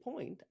certain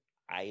point,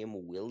 I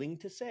am willing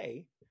to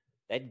say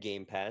that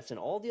Game Pass and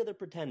all the other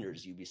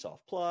pretenders,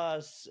 Ubisoft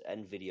Plus,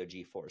 NVIDIA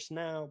GeForce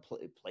Now,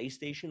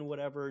 PlayStation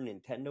whatever,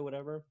 Nintendo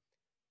whatever,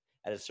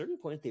 at a certain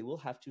point, they will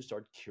have to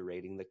start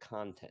curating the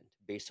content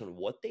based on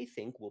what they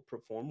think will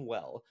perform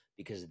well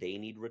because they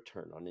need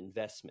return on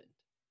investment.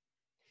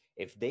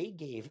 If they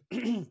gave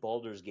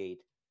Baldur's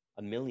Gate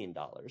 $1 million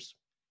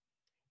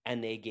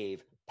and they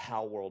gave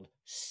Palworld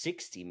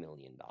 $60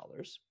 million,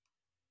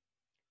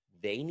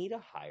 they need a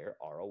higher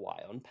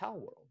ROI on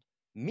Palworld,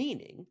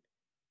 meaning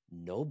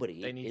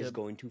nobody is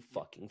going to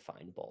fucking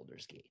find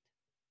Baldur's Gate.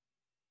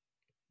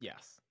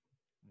 Yes.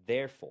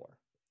 Therefore,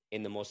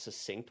 in the most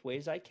succinct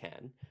ways I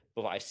can,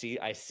 but I see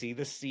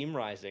the steam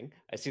rising.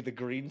 I see the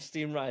green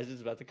steam rising.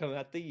 It's about to come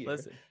out the year.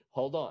 Listen.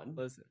 Hold on.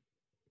 Listen.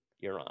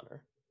 Your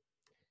Honor.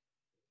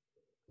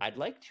 I'd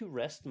like to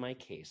rest my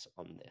case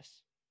on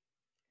this.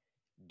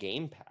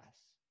 Game Pass,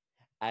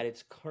 at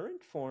its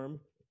current form,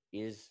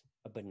 is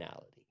a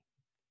banality.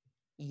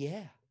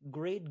 Yeah,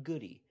 great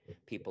goody.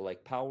 People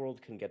like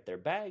Palworld can get their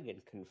bag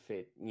and can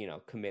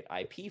commit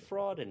IP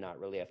fraud and not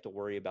really have to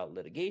worry about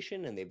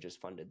litigation, and they've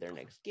just funded their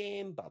next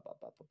game.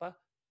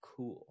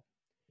 Cool.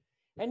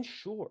 And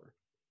sure,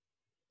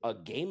 a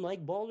game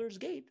like Baldur's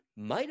Gate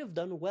might have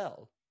done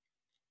well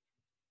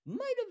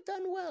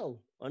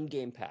on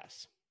Game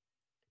Pass.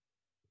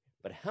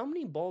 But how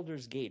many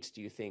Baldur's Gates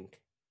do you think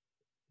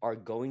are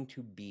going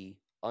to be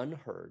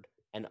unheard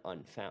and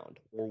unfound?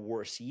 Or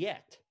worse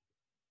yet,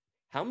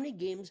 how many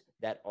games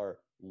that are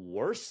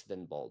worse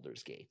than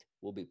Baldur's Gate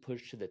will be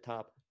pushed to the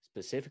top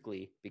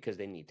specifically because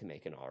they need to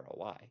make an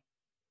ROI?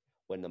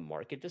 When the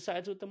market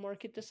decides what the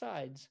market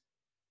decides,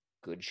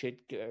 good shit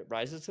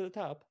rises to the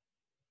top,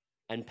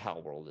 and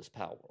Palworld is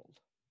Palworld.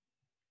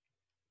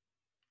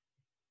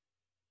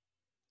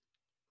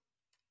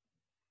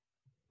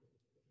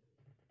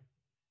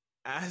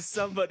 As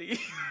somebody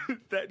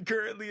that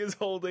currently is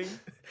holding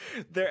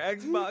their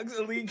Xbox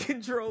Elite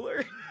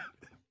controller,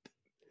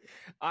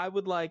 I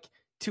would like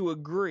to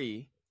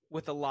agree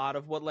with a lot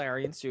of what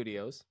Larian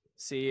Studios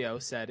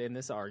CEO said in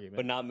this argument.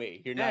 But not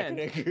me. You're not going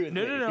to agree with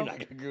me. No. You're not going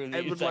to agree with me.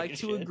 I would like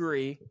to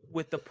agree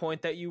with the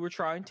point that you were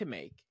trying to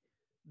make,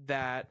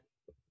 that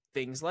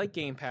things like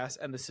Game Pass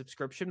and the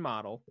subscription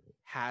model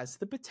has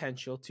the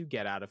potential to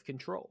get out of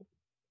control.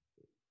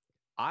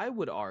 I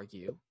would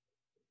argue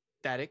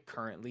that it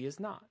currently is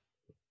not.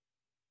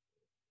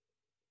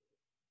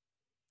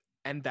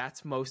 And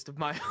that's most of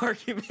my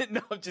argument.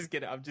 No, I'm just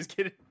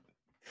kidding.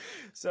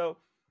 So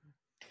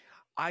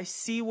I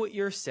see what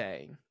you're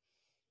saying,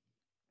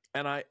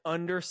 and I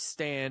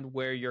understand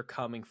where you're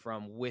coming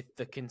from with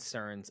the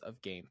concerns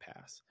of Game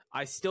Pass.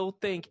 I still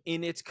think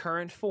in its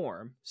current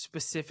form,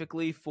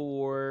 specifically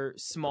for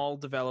small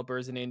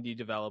developers and indie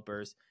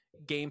developers,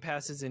 Game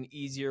Pass is an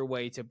easier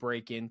way to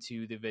break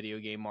into the video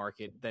game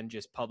market than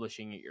just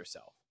publishing it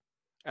yourself.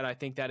 And I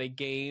think that a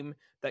game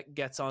that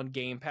gets on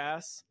Game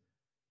Pass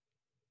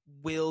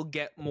will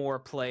get more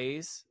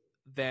plays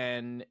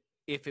than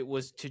if it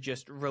was to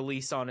just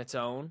release on its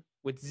own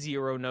with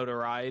zero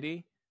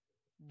notoriety.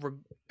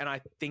 And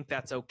I think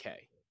that's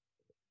okay.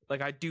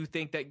 Like, I do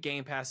think that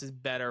Game Pass is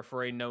better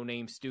for a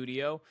no-name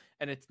studio,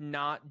 and it's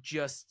not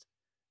just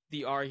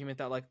the argument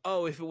that, like,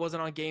 oh, if it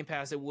wasn't on Game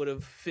Pass, it would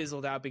have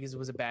fizzled out because it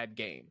was a bad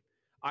game.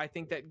 I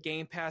think that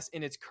Game Pass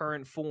in its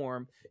current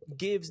form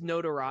gives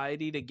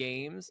notoriety to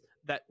games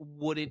that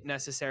wouldn't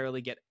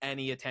necessarily get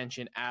any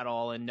attention at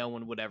all, and no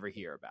one would ever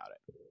hear about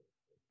it.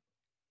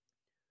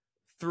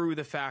 Through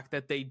the fact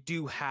that they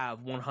do have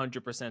 100%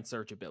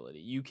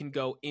 searchability. You can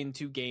go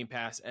into Game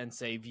Pass and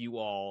say view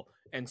all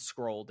and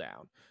scroll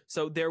down.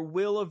 So there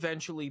will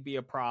eventually be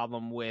a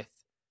problem with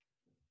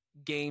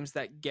games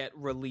that get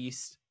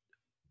released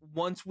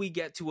once we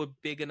get to a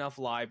big enough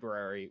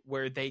library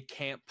where they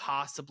can't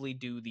possibly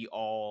do the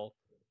all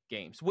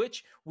games,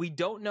 which we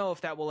don't know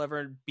if that will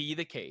ever be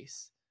the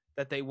case,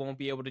 that they won't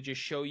be able to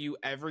just show you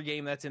every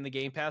game that's in the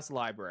Game Pass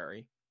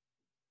library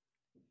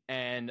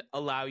and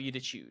allow you to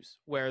choose.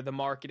 Where the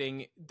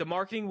marketing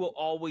will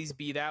always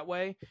be that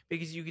way,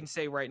 because you can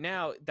say right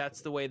now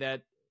that's the way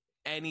that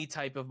any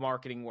type of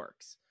marketing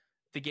works.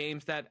 The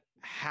games that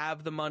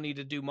have the money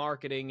to do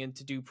marketing and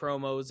to do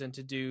promos and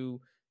to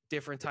do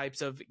different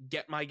types of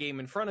get my game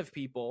in front of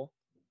people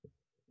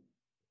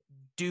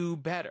do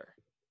better.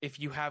 If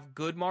you have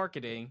good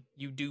marketing,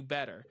 you do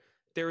better.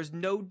 There is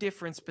no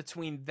difference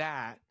between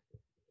that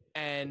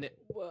and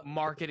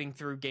marketing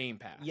through Game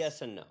Pass.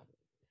 Yes and no.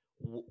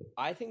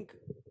 I think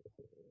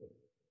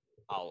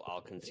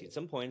I'll concede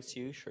some points to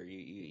you. Sure,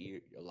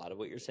 you a lot of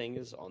what you're saying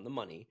is on the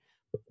money,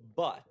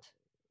 but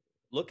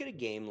look at a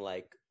game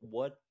like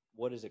what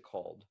is it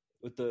called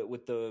with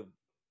the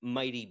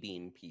Mighty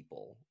Bean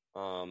people?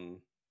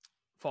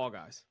 Fall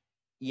Guys.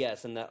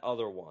 Yes, and that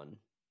other one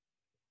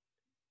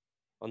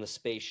on the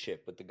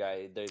spaceship with the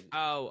guy.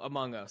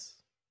 Among Us.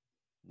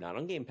 Not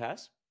on Game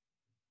Pass.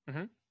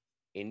 Mm-hmm.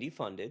 Indie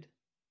funded.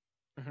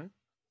 Mm-hmm.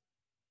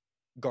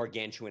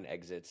 Gargantuan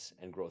exits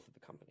and growth of the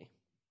company.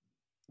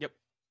 Yep.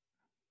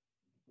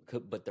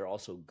 But they're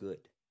also good.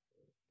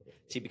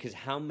 See, because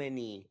how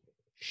many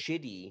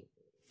shitty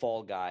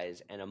Fall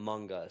Guys and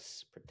Among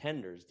Us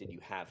pretenders did you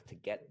have to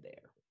get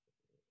there?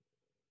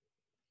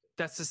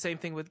 That's the same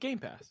thing with Game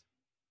Pass.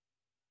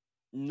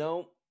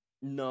 No.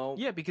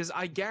 Yeah, because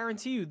I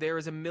guarantee you there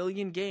is a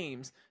million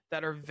games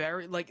that are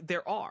very,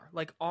 there are.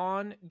 Like,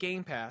 on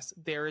Game Pass,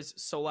 there is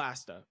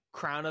Solasta,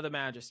 Crown of the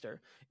Magister,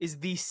 is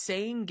the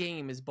same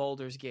game as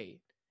Baldur's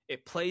Gate.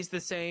 It plays the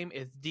same.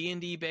 It's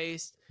D&D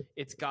based.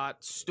 It's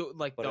got,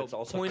 but the it's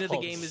also point of the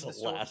game is the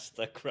story.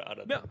 Solasta, Crown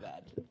of the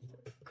Magister.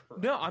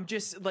 No, I'm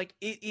just,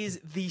 it is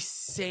the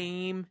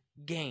same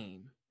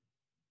game.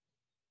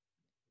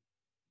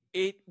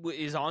 It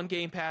is on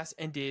Game Pass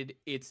and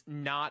it's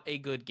not a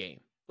good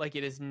game.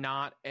 It is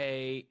not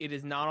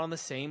on the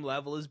same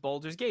level as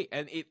Baldur's Gate.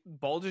 And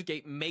Baldur's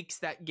Gate makes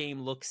that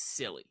game look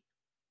silly.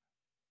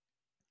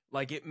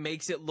 It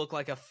makes it look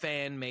like a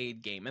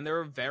fan-made game. And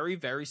they're a very,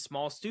 very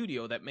small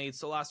studio that made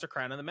Solasta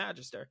Crown of the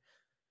Magister.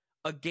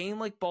 A game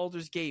like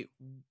Baldur's Gate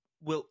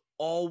will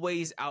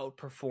always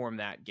outperform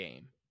that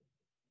game.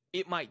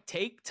 It might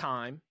take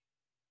time,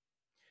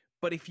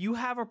 but if you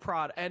have a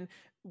product, and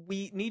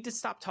we need to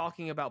stop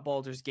talking about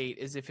Baldur's Gate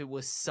as if it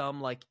was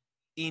some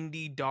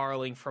indie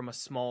darling from a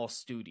small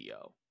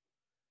studio.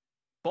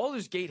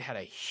 Baldur's Gate had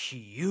a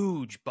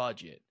huge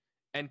budget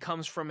and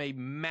comes from a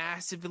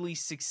massively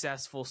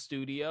successful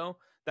studio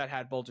that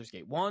had Baldur's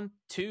Gate 1,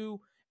 2,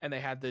 and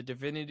they had the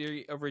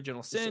Divinity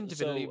Original Sin.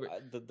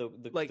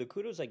 The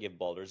kudos I give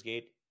Baldur's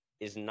Gate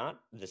is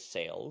not the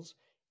sales.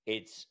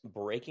 It's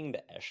breaking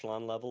the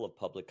echelon level of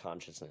public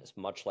consciousness,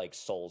 much like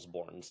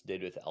Soulsborne's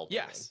did with Elden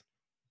Ring. Yes.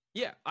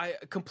 Yeah, I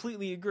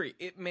completely agree.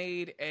 It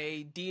made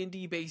a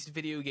D&D based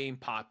video game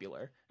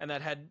popular, and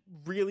that had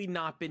really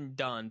not been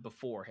done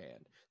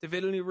beforehand.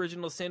 Divinity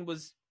Original Sin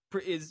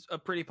is a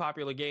pretty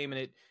popular game,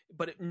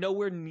 but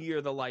nowhere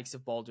near the likes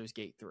of Baldur's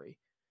Gate 3.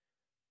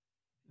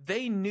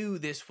 They knew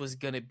this was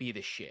going to be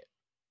the shit.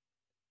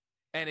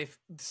 And if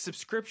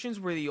subscriptions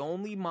were the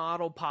only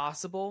model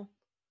possible,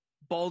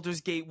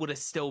 Baldur's Gate would have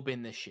still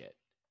been the shit.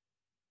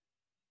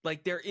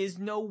 There is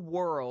no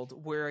world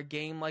where a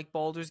game like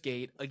Baldur's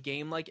Gate, a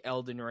game like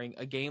Elden Ring,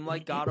 a game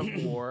like God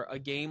of War, a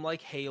game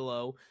like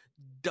Halo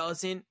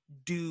doesn't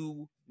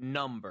do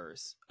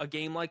numbers. A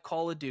game like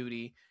Call of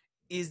Duty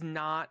is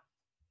not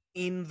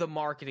in the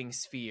marketing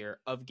sphere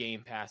of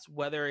Game Pass,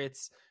 whether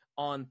it's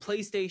on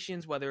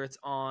PlayStations, whether it's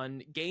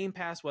on Game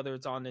Pass, whether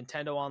it's on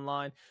Nintendo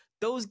Online.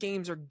 Those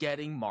games are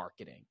getting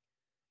marketing.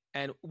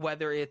 And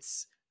whether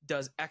it's,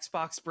 does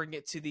Xbox bring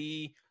it to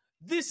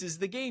this is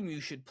the game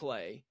you should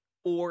play,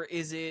 or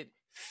is it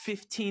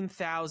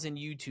 15,000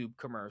 YouTube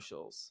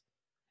commercials?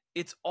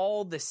 It's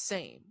all the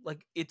same.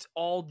 It's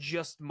all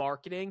just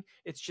marketing.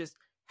 It's just,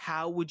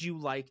 how would you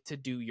like to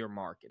do your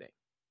marketing?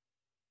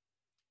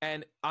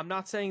 And I'm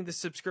not saying the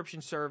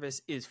subscription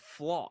service is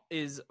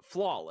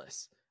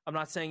flawless. I'm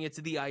not saying it's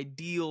the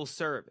ideal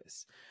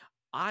service.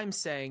 I'm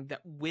saying that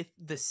with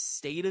the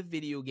state of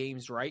video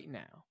games right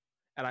now,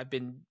 and I've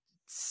been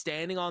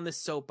standing on this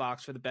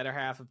soapbox for the better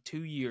half of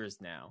 2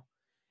 years now,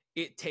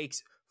 it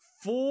takes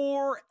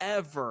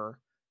forever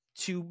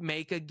to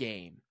make a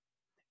game.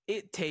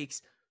 It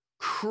takes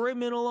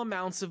criminal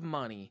amounts of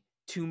money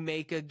to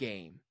make a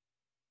game.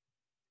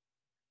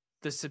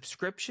 The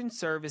subscription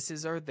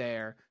services are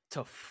there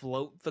to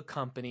float the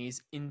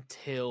companies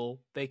until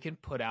they can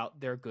put out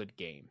their good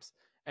games.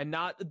 And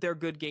not their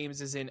good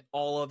games as in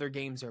all other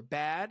games are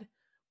bad,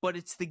 but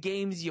it's the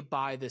games you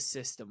buy the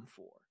system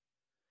for.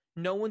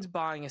 No one's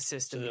buying a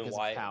system because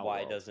of Power.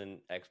 Why doesn't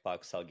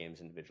Xbox sell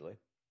games individually?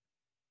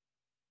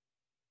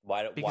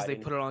 Because they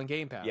put it on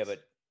Game Pass. Yeah,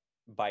 but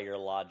by your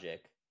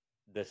logic,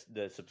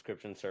 the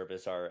subscription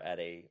service are at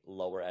a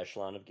lower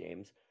echelon of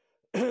games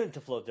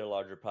to float their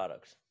larger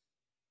products.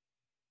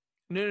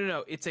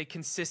 No. It's a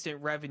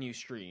consistent revenue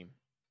stream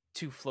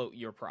to float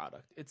your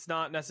product. It's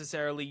not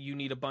necessarily you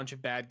need a bunch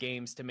of bad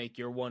games to make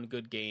your one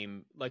good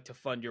game, like to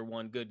fund your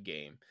one good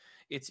game.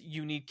 It's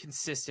you need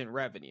consistent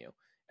revenue.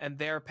 And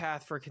their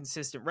path for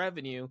consistent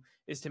revenue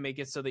is to make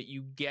it so that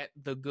you get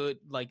the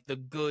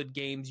good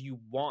games you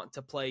want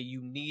to play,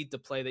 you need to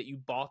play, that you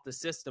bought the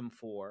system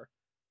for.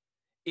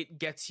 It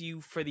gets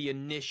you for the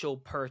initial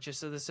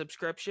purchase of the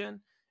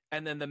subscription,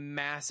 and then the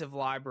massive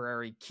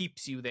library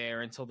keeps you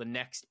there until the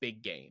next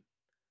big game.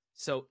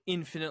 So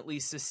infinitely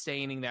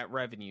sustaining that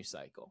revenue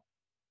cycle.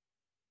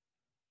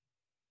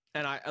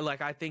 And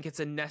I think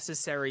it's a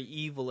necessary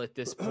evil at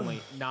this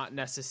point, not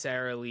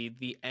necessarily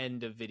the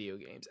end of video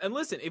games. And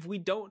listen,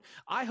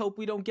 I hope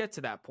we don't get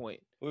to that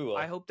point. We will.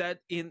 I hope that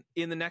in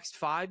the next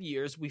 5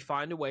 years, we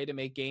find a way to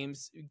make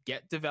games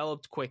get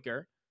developed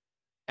quicker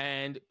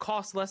and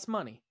cost less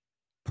money.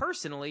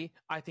 Personally,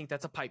 I think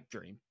that's a pipe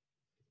dream,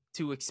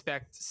 to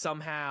expect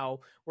somehow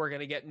we're going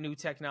to get new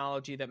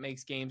technology that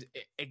makes games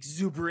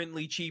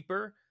exuberantly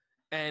cheaper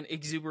and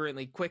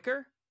exuberantly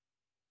quicker.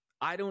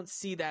 I don't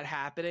see that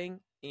happening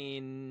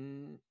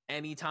in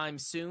any time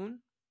soon.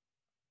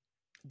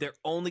 They're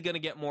only going to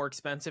get more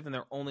expensive, and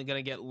they're only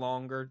going to get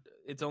longer.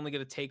 It's only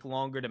going to take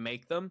longer to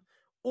make them,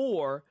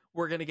 or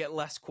we're going to get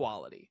less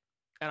quality.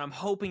 And I'm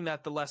hoping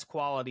that the less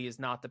quality is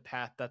not the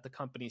path that the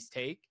companies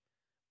take,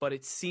 but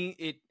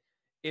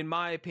in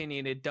my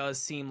opinion, it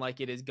does seem like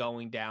it is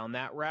going down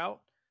that route.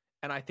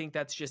 And I think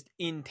that's just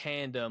in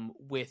tandem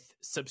with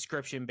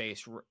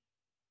subscription-based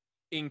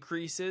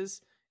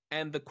increases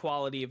and the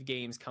quality of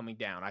games coming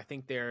down. I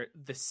think they're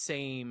the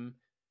same.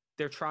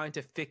 They're trying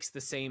to fix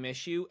the same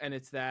issue, and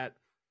it's that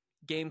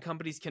game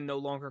companies can no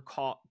longer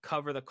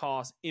cover the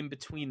cost in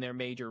between their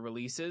major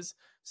releases.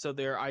 So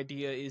their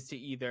idea is to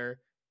either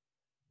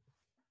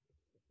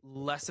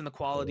lessen the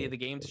quality of the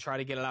game to try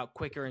to get it out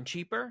quicker and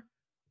cheaper,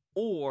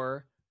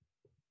 or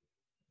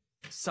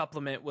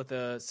supplement with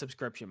a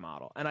subscription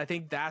model. And I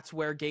think that's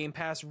where Game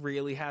Pass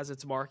really has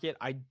its market.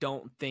 I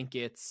don't think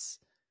it's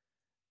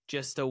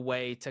just a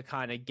way to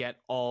kind of get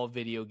all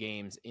video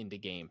games into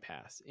Game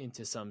Pass,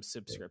 into some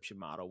subscription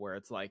model where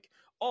it's like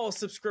all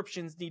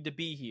subscriptions need to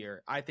be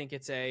here. I think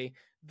it's the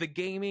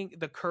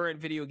current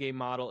video game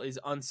model is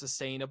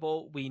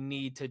unsustainable. We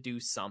need to do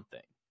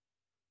something.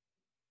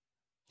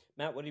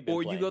 Matt, what have you been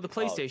or playing? You go the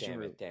PlayStation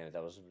route. Damn it,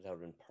 that would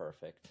have been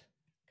perfect.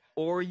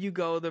 Or you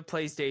go the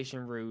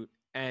PlayStation route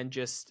and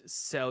just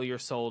sell your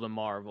soul to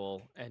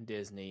Marvel and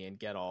Disney and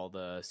get all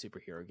the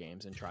superhero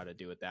games and try to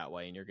do it that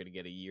way. And you're going to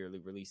get a yearly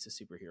release of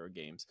superhero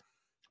games.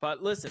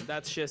 But listen,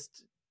 that's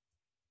just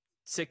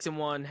 6 in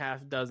one,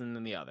 half dozen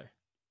in the other.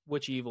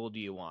 Which evil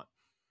do you want?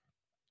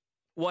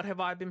 What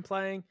have I been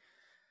playing?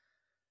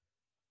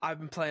 I've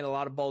been playing a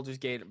lot of Baldur's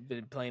Gate. I've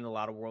been playing a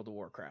lot of World of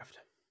Warcraft.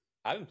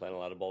 I've been playing a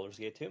lot of Baldur's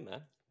Gate too,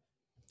 man.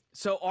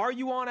 So are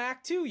you on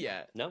Act 2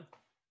 yet? No.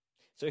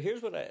 So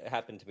here's what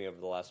happened to me over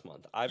the last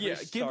month. I've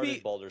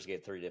restarted Baldur's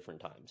Gate 3 different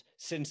times.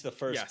 Since the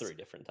first 3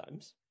 different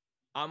times.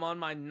 I'm on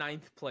my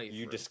 9th playthrough.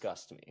 You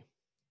disgust me.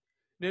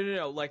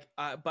 No.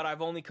 But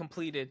I've only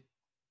completed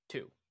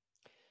 2.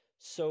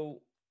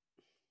 So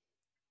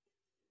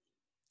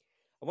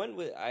I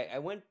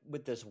went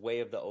with this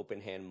Way of the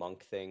Open Hand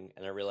Monk thing,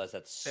 and I realized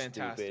that's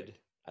fantastic. Stupid.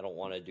 I don't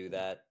want to do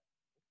that.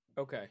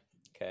 Okay.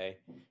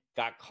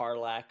 Got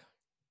Karlak.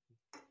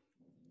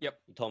 Yep.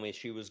 You told me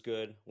she was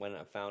good when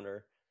I found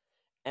her.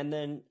 And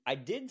then I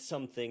did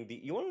something.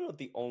 You want to know what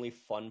the only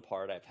fun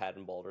part I've had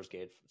in Baldur's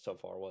Gate so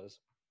far was?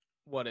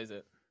 What is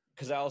it?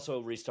 Because I also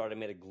restarted,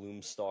 made a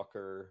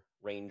Gloomstalker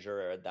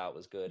Ranger. That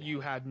was good. You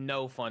had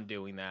no fun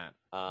doing that.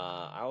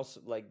 I also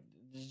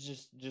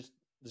just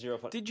zero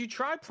fun. Did you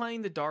try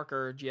playing the Dark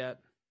Urge yet?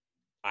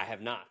 I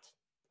have not.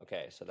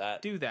 Okay, so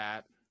do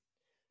that.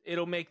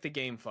 It'll make the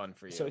game fun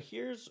for you. So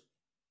here's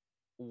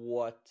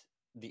what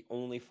the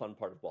only fun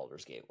part of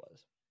Baldur's Gate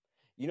was.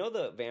 You know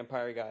the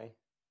vampire guy?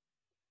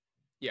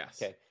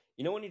 Yes. Okay.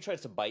 You know when he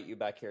tries to bite you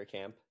back here at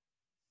camp?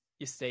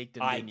 You staked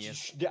him, didn't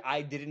you?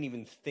 I didn't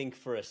even think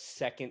for a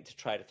second to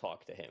try to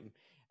talk to him.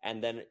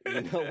 And then,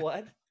 you know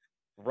what?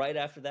 Right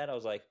after that, I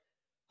was like,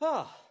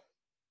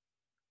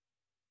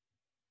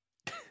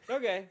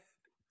 okay.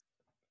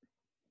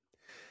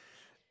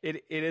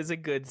 It is a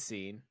good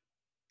scene.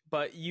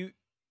 But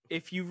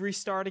if you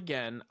restart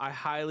again, I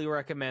highly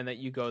recommend that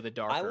you go the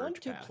Dark Urge path. I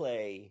want to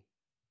play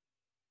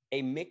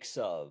a mix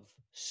of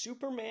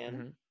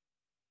Superman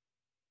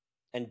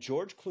and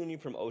George Clooney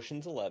from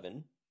Ocean's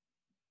 11,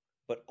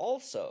 but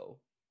also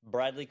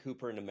Bradley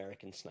Cooper and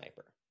American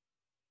Sniper.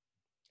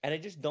 And I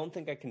just don't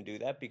think I can do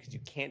that because you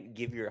can't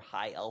give your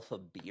high elf a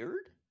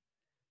beard.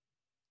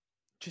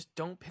 Just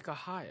don't pick a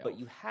high elf. But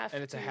you have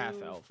and it's a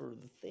half elf for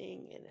the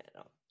thing. And I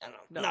don't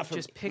No, know. Not for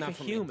just me. pick Not a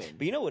for human. Me.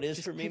 But you know what is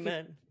for me,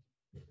 man?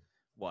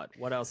 What?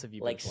 What else have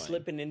you been playing?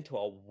 Slipping into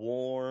a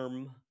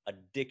warm,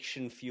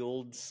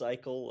 addiction-fueled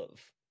cycle of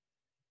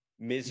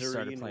misery. You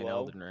started and playing woe?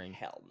 Elden Ring.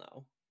 Hell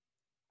no.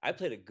 I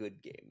played a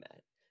good game,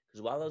 Matt.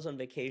 Because while I was on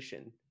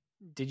vacation...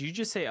 Did you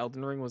just say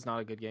Elden Ring was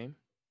not a good game?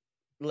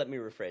 Let me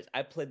rephrase.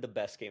 I played the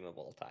best game of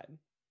all time.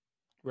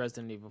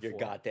 Resident Evil 4. You're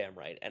goddamn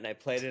right. And I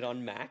played it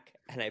on Mac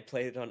and I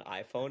played it on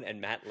iPhone.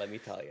 And Matt, let me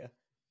tell you,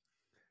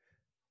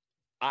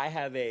 I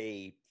have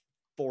a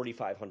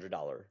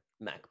 $4,500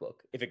 MacBook.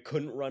 If it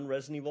couldn't run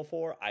Resident Evil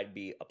 4, I'd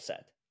be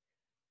upset.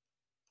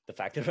 The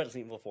fact that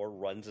Resident Evil 4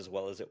 runs as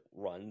well as it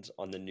runs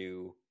on the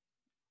new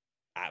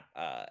app,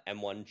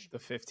 M1, The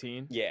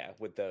 15. yeah,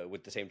 with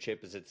the same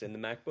chip as it's in the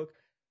MacBook.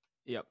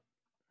 Yep.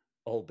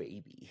 Oh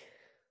baby.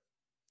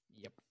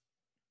 Yep.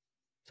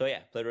 So yeah,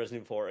 played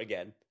Resident Evil 4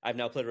 again. I've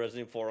now played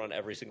Resident Evil 4 on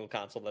every single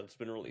console that it's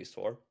been released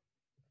for.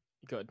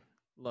 Good.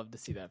 Love to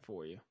see that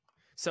for you.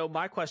 So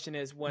my question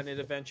is, when it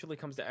eventually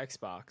comes to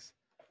Xbox,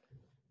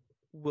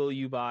 will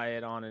you buy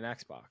it on an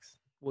Xbox?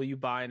 Will you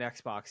buy an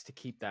Xbox to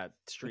keep that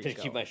streak To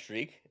going? keep my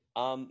streak?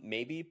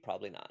 Maybe,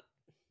 probably not.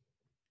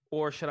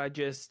 Or should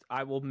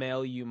I will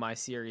mail you my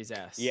Series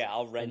S. Yeah,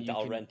 I'll rent your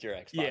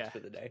Xbox for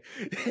the day.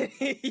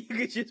 You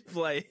could just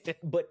play it.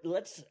 But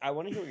I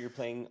want to hear what you're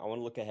playing. I want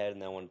to look ahead,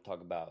 and then I want to talk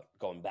about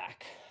going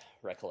back,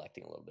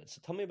 recollecting a little bit.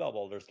 So tell me about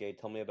Baldur's Gate.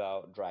 Tell me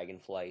about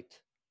Dragonflight.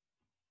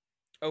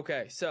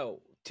 Okay,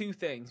 so 2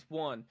 things.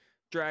 1,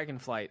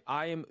 Dragonflight.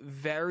 I am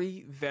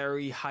very,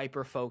 very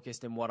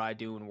hyper-focused in what I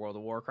do in World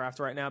of Warcraft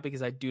right now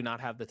because I do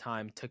not have the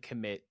time to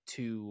commit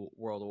to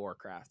World of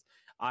Warcraft.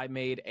 I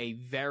made a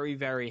very,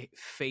 very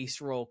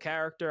face roll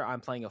character. I'm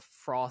playing a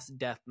Frost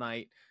Death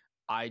Knight.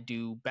 I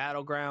do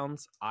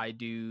Battlegrounds. I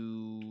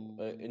do...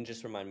 And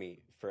just remind me,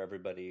 for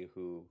everybody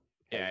who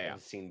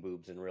has seen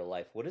boobs in real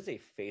life, what is a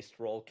face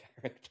roll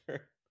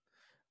character?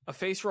 A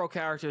face roll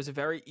character is a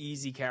very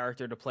easy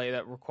character to play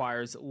that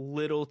requires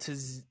little to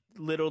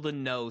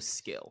no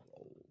skill.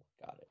 Oh,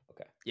 got it.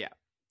 Okay.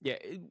 Yeah.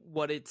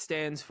 What it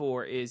stands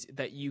for is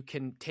that you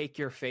can take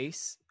your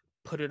face,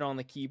 put it on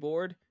the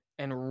keyboard,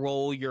 and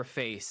roll your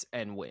face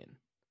and win.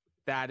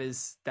 That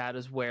is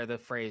where the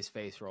phrase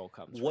face roll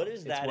comes from. What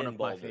is that in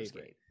Baldur's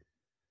Gate?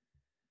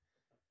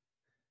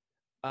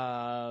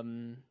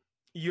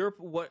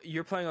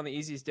 You're playing on the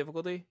easiest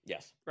difficulty?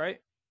 Yes.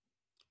 Right?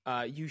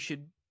 You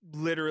should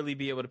literally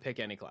be able to pick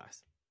any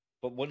class.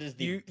 But what is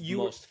the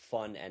most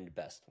fun and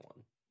best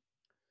one?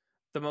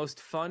 The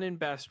most fun and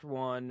best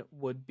one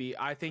would be,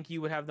 I think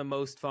you would have the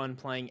most fun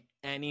playing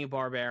any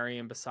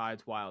barbarian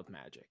besides wild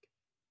magic.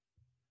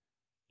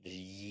 Just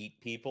yeet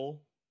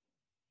people?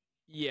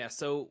 Yeah,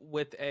 so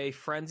with a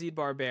frenzied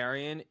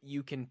barbarian,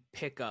 you can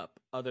pick up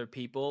other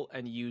people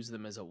and use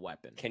them as a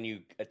weapon. Can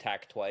you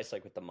attack twice,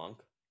 like with the monk?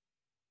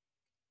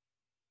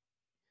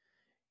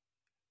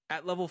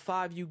 At level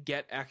 5, you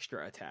get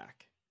extra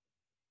attack,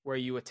 where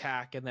you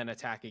attack and then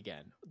attack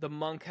again. The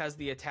monk has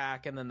the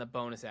attack and then the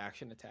bonus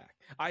action attack.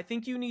 I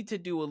think you need to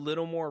do a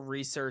little more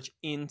research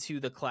into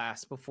the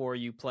class before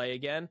you play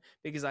again,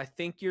 because I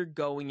think you're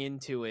going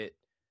into it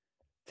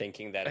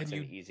thinking that it's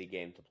an easy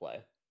game to play.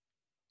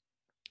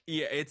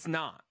 Yeah, it's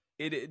not.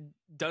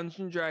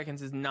 Dungeons &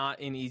 Dragons is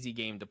not an easy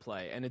game to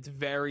play, and it's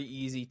very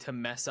easy to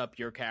mess up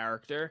your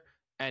character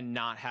and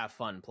not have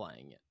fun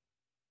playing it.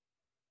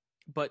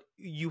 But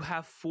you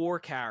have 4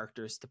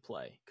 characters to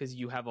play because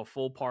you have a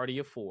full party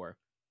of 4.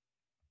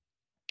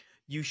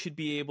 You should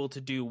be able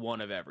to do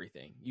one of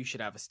everything. You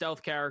should have a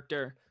stealth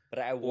character. But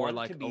I want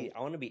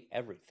to be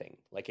everything,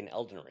 like in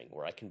Elden Ring,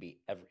 where I can be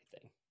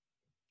everything,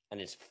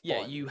 and it's fun.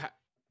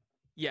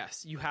 Yeah,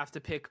 you have to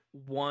pick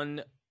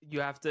one.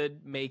 You have to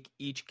make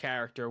each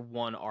character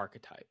one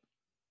archetype.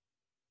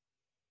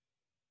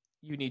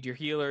 You need your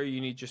healer, you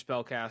need your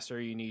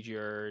spellcaster, you need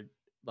your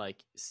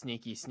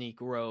sneaky sneak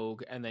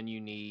rogue, and then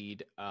you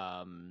need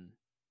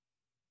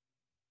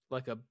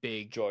like a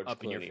big George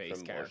up Clooney in your face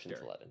from character.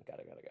 Ocean's 11. Got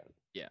it.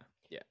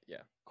 Yeah.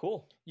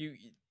 Cool.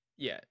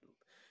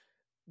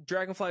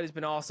 Dragonflight has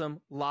been awesome.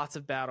 Lots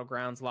of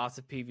battlegrounds, lots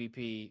of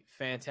PvP.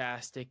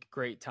 Fantastic,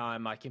 great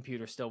time. My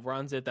computer still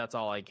runs it. That's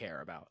all I care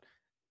about.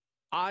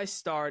 I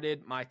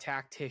started my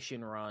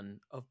tactician run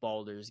of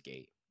Baldur's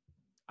Gate.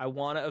 I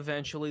want to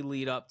eventually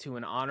lead up to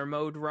an honor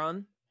mode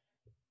run.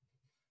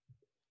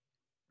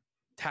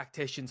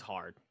 Tactician's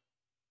hard.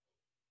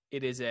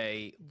 It is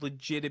a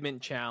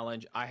legitimate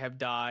challenge. I have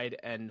died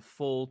and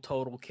full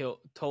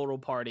total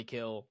party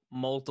kill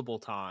multiple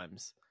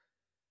times.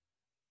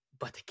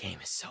 But the game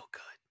is so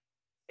good.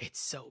 It's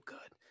so good.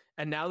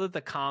 And now that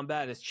the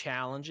combat is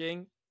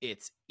challenging,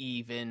 it's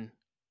even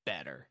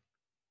better.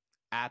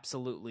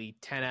 Absolutely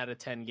 10 out of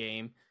 10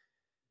 game.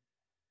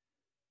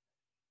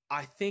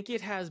 I think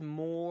it has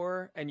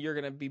more, and you're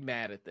going to be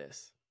mad at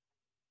this.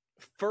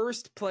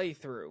 First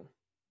playthrough,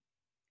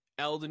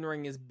 Elden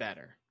Ring is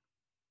better.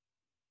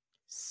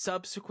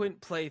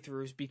 Subsequent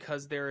playthroughs,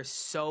 because there are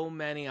so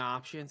many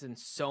options and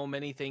so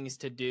many things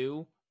to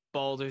do,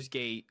 Baldur's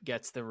Gate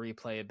gets the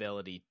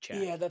replayability check.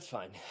 Yeah, that's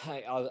fine. I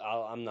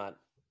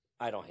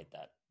don't hate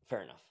that.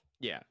 Fair enough.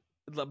 Yeah.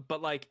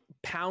 But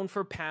pound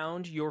for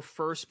pound, your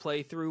first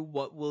playthrough,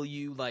 what will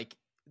you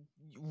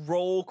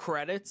roll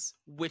credits?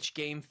 Which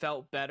game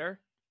felt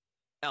better?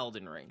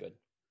 Elden Ring. Good.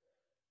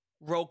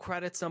 Roll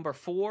credits number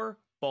 4,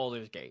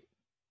 Baldur's Gate.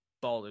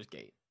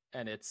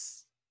 And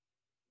it's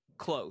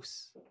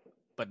close,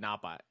 but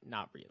not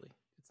really.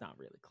 It's not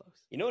really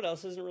close. You know what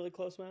else isn't really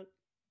close, Matt?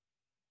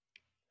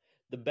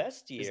 The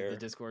best Is it year the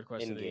Discord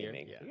question in of the year?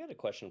 gaming. Yeah. We got a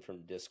question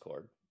from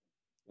Discord.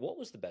 What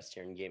was the best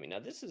year in gaming? Now,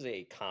 this is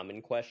a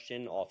common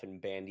question, often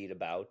bandied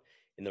about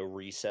in the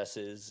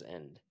recesses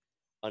and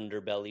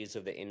underbellies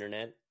of the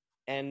internet.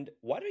 And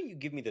why don't you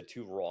give me the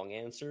 2 wrong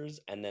answers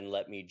and then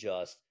let me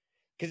just...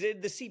 Because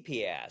the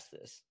CPA asked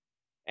this.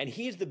 And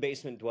he's the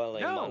basement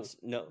dwelling monster.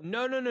 No.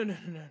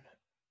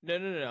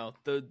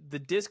 The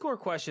Discord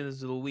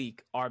questions of the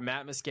week are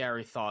Matt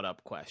Mascari thought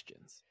up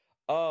questions.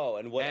 Oh,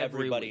 and what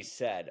Every everybody week.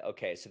 said.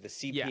 Okay, so the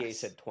CPA Yes.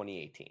 said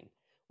 2018.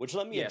 Which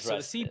let me Yeah, so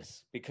address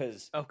this,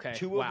 because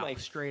two of my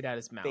straight at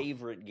his mouth.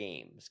 favorite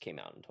games came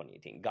out in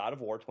 2018. God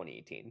of War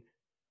 2018,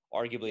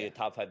 arguably the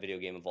top 5 video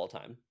game of all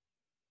time.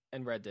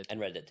 And Red Dead 2. And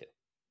Red Dead 2.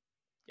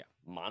 Yeah.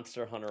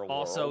 Monster Hunter World.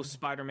 Also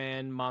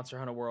Spider-Man, Monster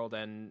Hunter World,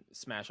 and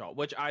Smash All,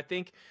 which I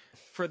think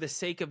for the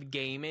sake of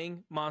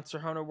gaming, Monster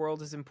Hunter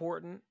World is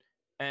important,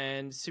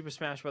 and Super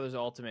Smash Bros.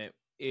 Ultimate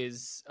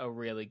is a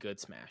really good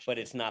Smash. But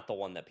it's not the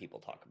one that people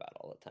talk about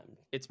all the time.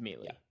 It's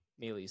Melee. Yeah.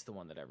 Melee is the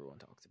one that everyone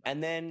talks about.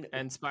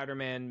 And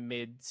Spider-Man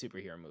mid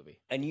superhero movie.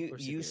 And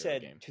you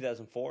said game.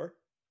 2004?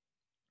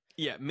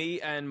 Yeah,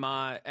 me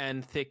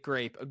and Thick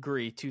Grape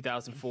agree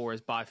 2004 is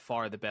by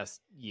far the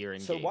best year in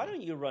gaming. So why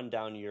don't you run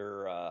down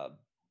your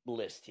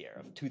list here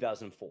of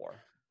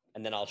 2004,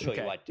 and then I'll show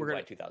you why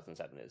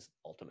 2007 is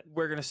ultimate.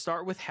 We're going to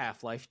start with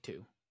Half-Life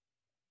 2.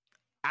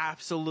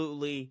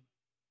 Absolutely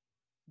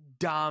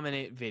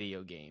dominant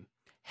video game.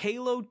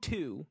 Halo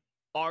 2,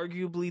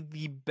 arguably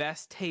the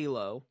best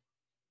Halo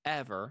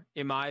ever,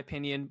 in my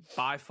opinion,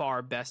 by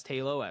far best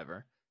Halo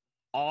ever.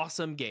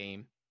 Awesome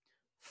game.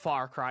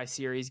 Far Cry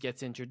series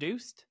gets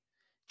introduced.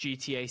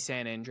 GTA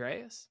San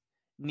Andreas.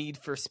 Need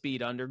for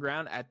Speed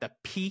Underground at the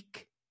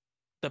peak,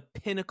 the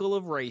pinnacle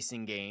of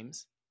racing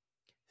games.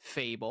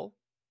 Fable.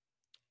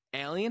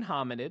 Alien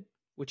Hominid,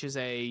 which is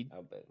a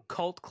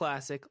cult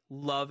classic.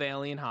 Love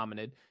Alien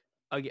Hominid.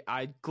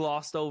 I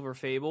glossed over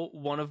Fable,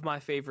 one of my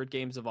favorite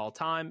games of all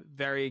time.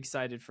 Very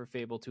excited for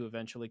Fable to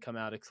eventually come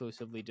out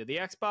exclusively to the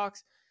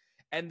Xbox.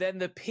 And then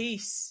the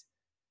piece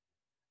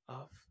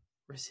of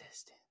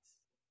resistance.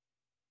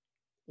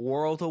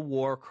 World of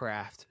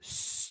Warcraft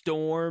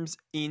storms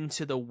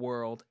into the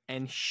world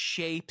and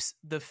shapes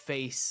the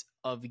face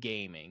of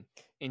gaming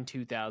in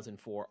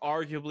 2004.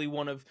 Arguably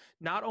one of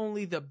not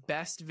only the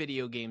best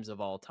video games of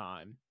all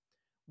time,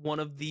 one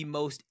of the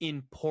most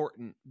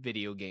important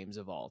video games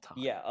of all time.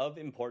 Yeah, of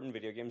important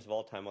video games of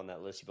all time on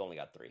that list, you've only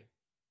got 3.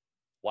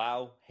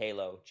 WoW,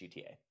 Halo,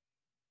 GTA.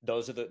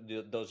 Those are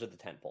the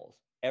tentpoles.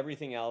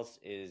 Everything else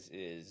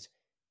is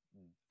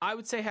I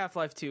would say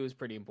Half-Life 2 is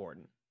pretty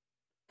important.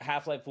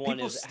 Half-Life 1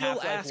 is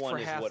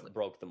what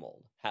broke the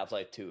mold.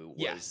 Half-Life 2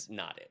 was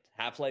not it.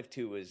 Half-Life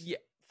 2 is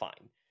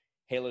fine.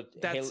 Halo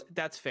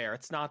that's fair.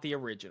 It's not the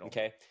original.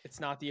 Okay. It's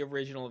not the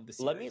original of the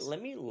series.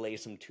 Let me lay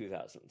some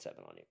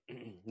 2007 on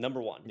you.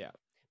 Number 1. Yeah.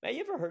 Now,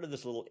 you ever heard of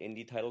this little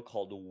indie title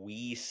called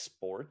Wii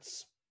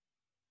Sports?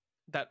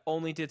 That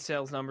only did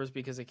sales numbers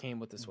because it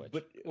came with the Switch.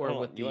 But you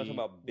want to talk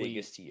about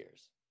biggest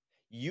years.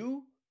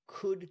 You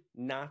could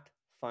not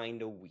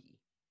find a Wii.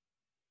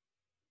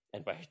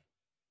 And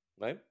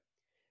right?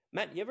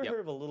 Matt, you ever heard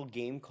of a little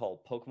game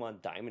called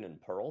Pokemon Diamond and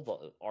Pearl,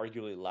 the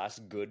arguably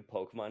last good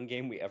Pokemon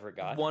game we ever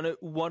got?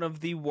 One of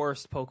the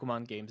worst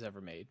Pokemon games ever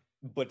made.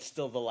 But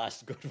still the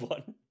last good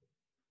one?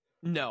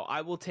 No,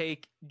 I will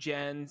take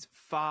Gens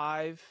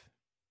 5,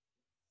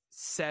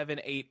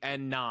 7, 8,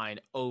 and 9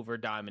 over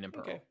Diamond and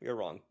Pearl. Okay, you're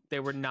wrong. They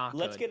were not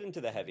Let's get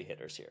into the heavy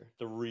hitters here.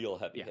 The real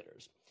heavy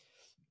hitters.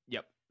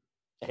 Yep.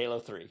 Halo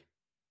 3.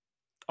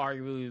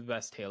 Arguably the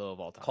best Halo of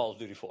all time. Call of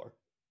Duty 4.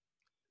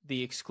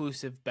 The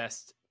exclusive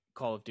best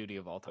Call of Duty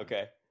of all time.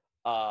 Okay.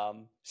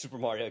 Super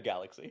Mario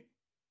Galaxy.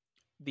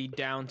 The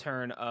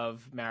downturn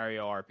of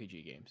Mario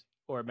RPG games.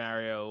 Or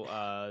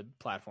Mario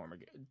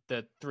platformer.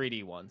 The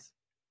 3D ones.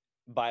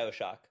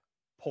 BioShock.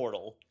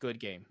 Portal.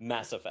 Good game.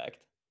 Mass Effect.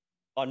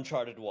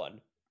 Uncharted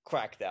 1.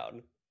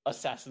 Crackdown.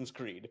 Assassin's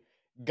Creed.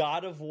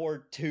 God of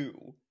War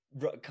 2.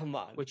 Come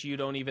on. Which you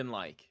don't even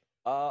like.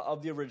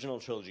 Of the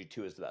original trilogy,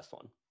 2 is the best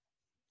one.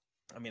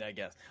 I mean, I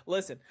guess.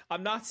 Listen,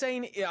 I'm not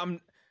saying...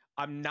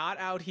 I'm not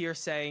out here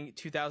saying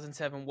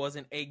 2007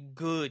 wasn't a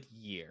good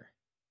year.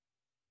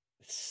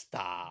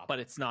 Stop. But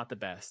it's not the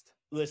best.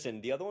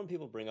 Listen, the other one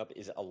people bring up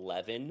is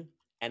 11,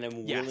 and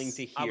I'm willing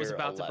to hear 11. I was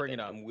about to bring it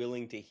up. I'm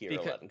willing to hear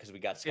 11 because we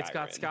got Skyrim. It's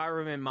got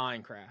Skyrim and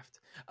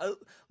Minecraft.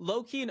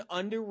 Low-key an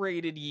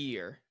underrated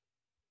year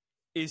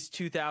is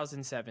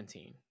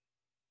 2017.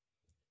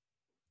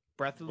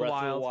 Breath of the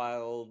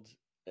Wild,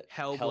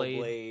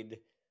 Hellblade,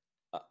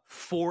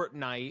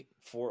 Fortnite.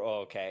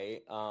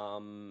 Okay.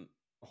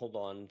 Hold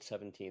on,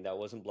 17. That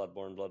wasn't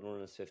Bloodborne.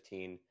 Bloodborne was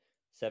 15.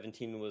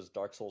 17 was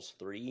Dark Souls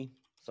 3,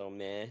 so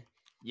meh.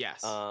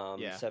 Yes.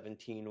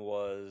 17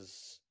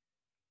 was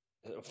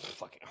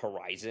fucking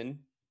Horizon.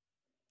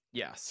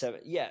 Yes.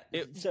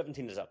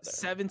 17 is up there.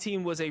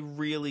 17 was a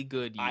really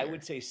good year. I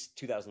would say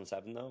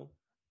 2007, though,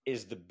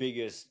 is the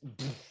biggest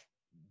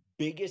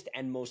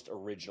and most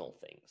original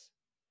things.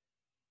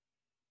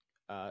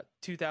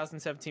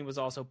 2017 was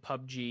also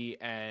PUBG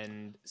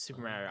and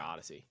Super Mario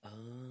Odyssey.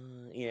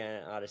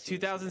 Yeah, Odyssey.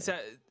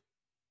 2007,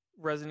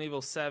 Resident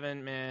Evil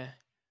 7, meh.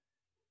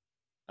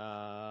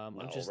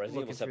 I'm just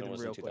Resident looking Evil 7 through them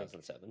was real in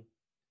 2007.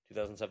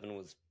 2007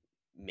 was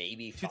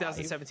maybe 5.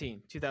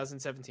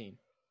 2017.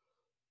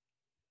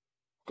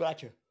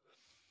 Gotcha.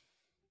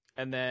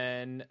 And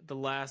then the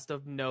last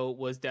of note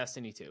was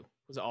Destiny 2.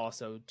 Was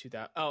also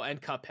 2000. Oh,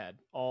 and Cuphead,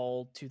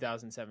 all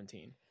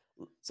 2017.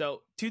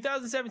 So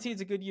 2017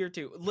 is a good year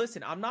too.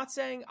 Listen, I'm not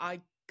saying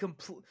I'm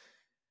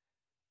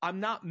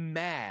not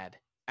mad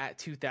at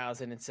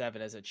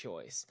 2007 as a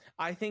choice.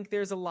 I think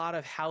there's a lot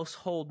of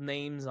household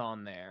names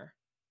on there,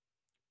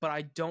 but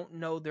I don't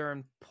know their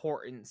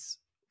importance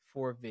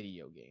for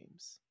video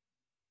games.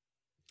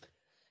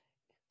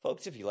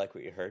 Folks, if you like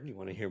what you heard and you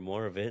want to hear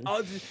more of it,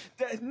 no.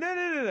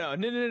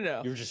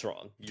 You're just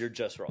wrong. You're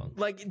just wrong.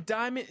 Like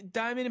Diamond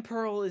and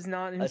Pearl is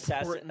not an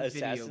important video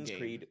Assassin's game.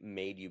 Creed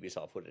made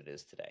Ubisoft what it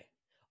is today.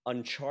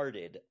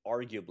 Uncharted,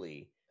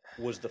 arguably,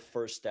 was the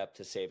first step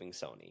to saving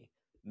Sony.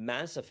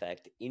 Mass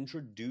Effect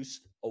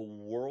introduced a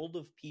world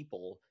of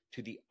people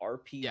to the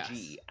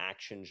RPG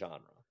action genre.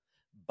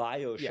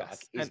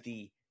 BioShock is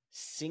the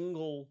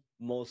single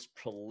most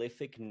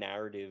prolific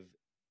narrative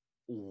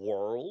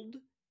world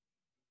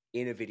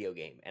in a video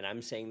game. And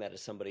I'm saying that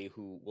as somebody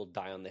who will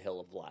die on the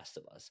hill of The Last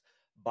of Us.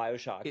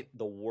 BioShock,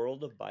 the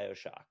world of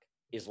BioShock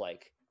is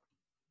like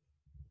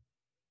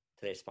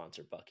today's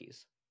sponsor,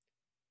 Buc-ee's.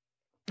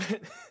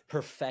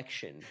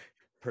 Perfection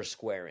per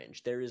square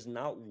inch. There is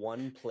not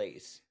one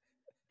place.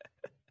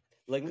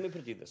 Like, let me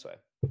put it to you this way.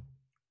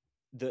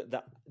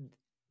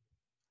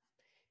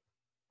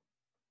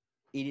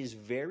 It is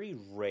very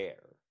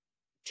rare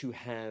to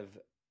have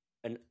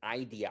an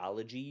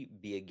ideology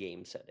be a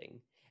game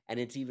setting. And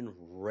it's even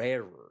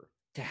rarer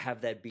to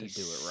have that be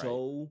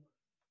so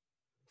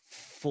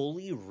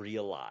fully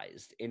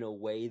realized in a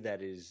way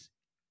that is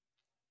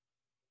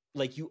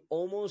like you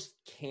almost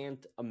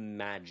can't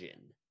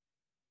imagine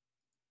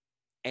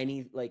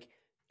any, like,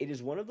 it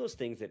is one of those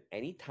things that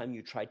anytime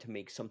you try to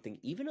make something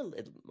even a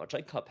little, much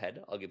like Cuphead,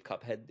 I'll give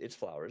Cuphead its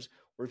flowers,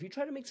 or if you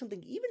try to make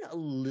something even a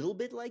little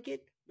bit like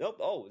it, nope,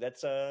 oh,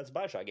 that's a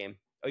BioShock game.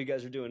 Oh, you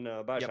guys are doing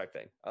a BioShock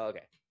thing. Oh,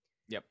 okay.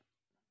 Yep.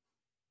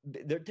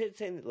 They're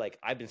saying, like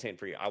I've been saying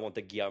for you, I want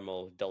the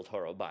Guillermo del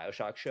Toro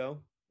BioShock show.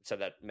 I've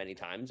said that many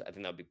times. I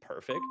think that would be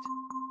perfect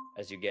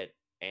as you get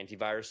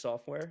antivirus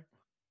software.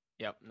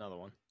 Yep, another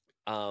one.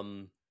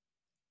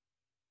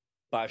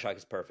 BioShock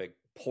is perfect.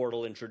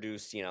 Portal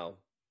introduced,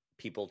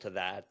 people to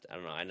that. I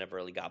don't know. I never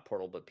really got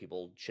Portal, but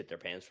people shit their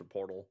pants for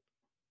Portal.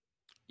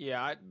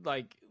 Yeah,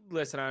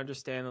 listen, I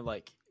understand that,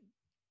 like,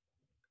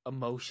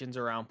 emotions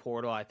around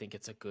Portal. I think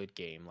it's a good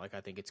game. Like,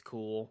 I think it's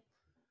cool.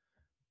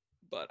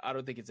 But I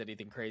don't think it's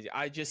anything crazy.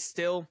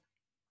 2004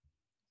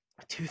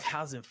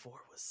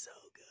 was so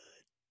good.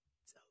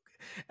 So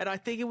good. And I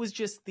think it was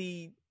just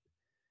the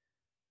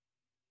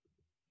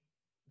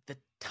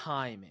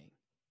timing.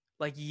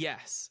 Like,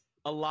 yes,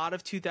 a lot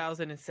of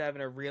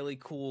 2007 are really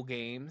cool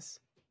games.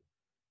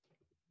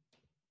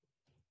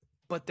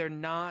 But they're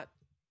not,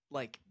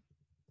 like,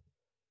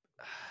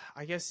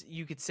 I guess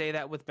you could say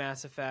that with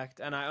Mass Effect.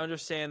 And I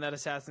understand that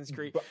Assassin's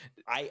Creed. But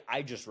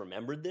I just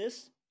remembered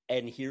this.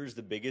 And here's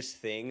the biggest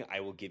thing I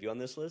will give you on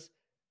this list.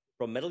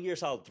 Bro, Metal Gear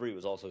Solid 3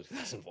 was also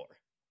 2004.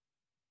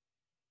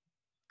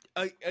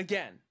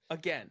 Again,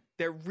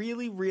 they're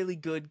really, really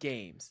good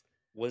games.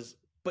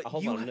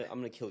 Hold on, I'm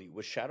going to kill you.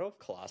 Was Shadow of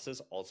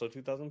Colossus also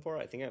 2004?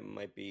 I think I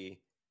might be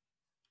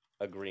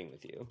agreeing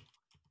with you.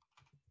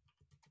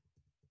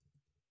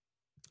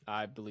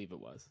 I believe it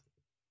was.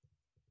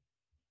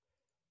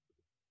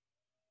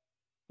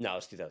 No,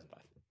 it's 2005.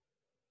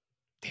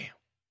 Damn.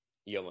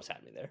 You almost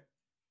had me there.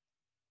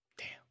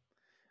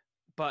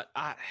 But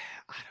I don't know.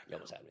 You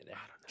almost had me there.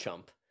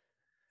 Chump.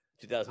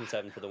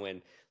 2007 for the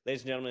win.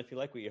 Ladies and gentlemen, if you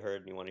like what you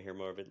heard and you want to hear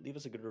more of it, leave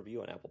us a good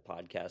review on Apple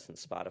Podcasts and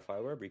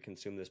Spotify, wherever you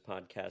consume this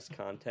podcast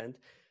content.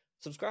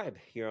 Subscribe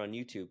here on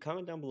YouTube.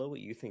 Comment down below what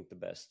you think the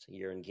best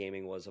year in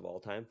gaming was of all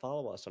time.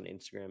 Follow us on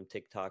Instagram,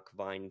 TikTok,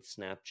 Vine,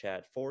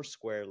 Snapchat,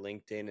 Foursquare,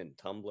 LinkedIn, and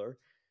Tumblr.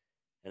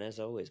 And as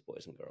always,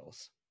 boys and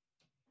girls,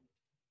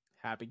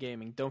 happy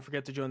gaming. Don't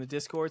forget to join the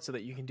Discord so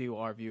that you can do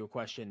our viewer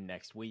question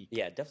next week.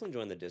 Yeah, definitely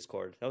join the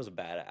Discord. That was a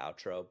bad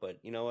outro, but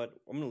you know what?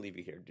 I'm going to leave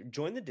you here.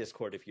 Join the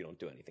Discord if you don't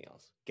do anything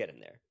else. Get in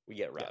there. We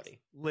get rowdy. Yes,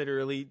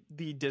 literally,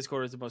 the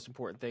Discord is the most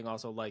important thing.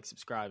 Also, like,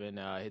 subscribe, and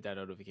hit that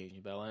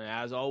notification bell. And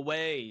as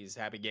always,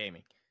 happy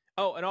gaming.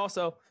 Oh, and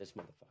also, this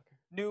motherfucker.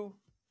 New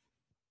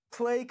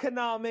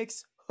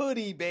Playconomics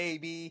hoodie,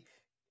 baby.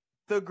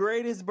 The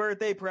greatest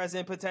birthday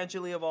present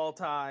potentially of all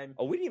time.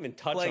 Oh, we didn't even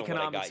touch on what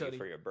I got you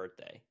for your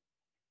birthday.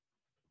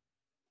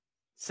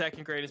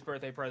 Second greatest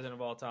birthday present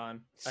of all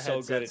time.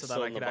 So good, so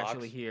that I could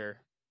actually hear.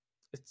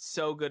 It's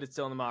so good, it's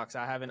still in the box.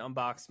 I haven't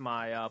unboxed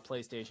my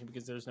PlayStation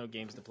because there's no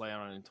games to play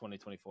on in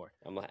 2024.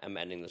 I'm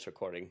ending this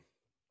recording.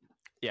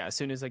 Yeah, as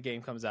soon as a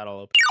game comes out,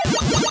 I'll open.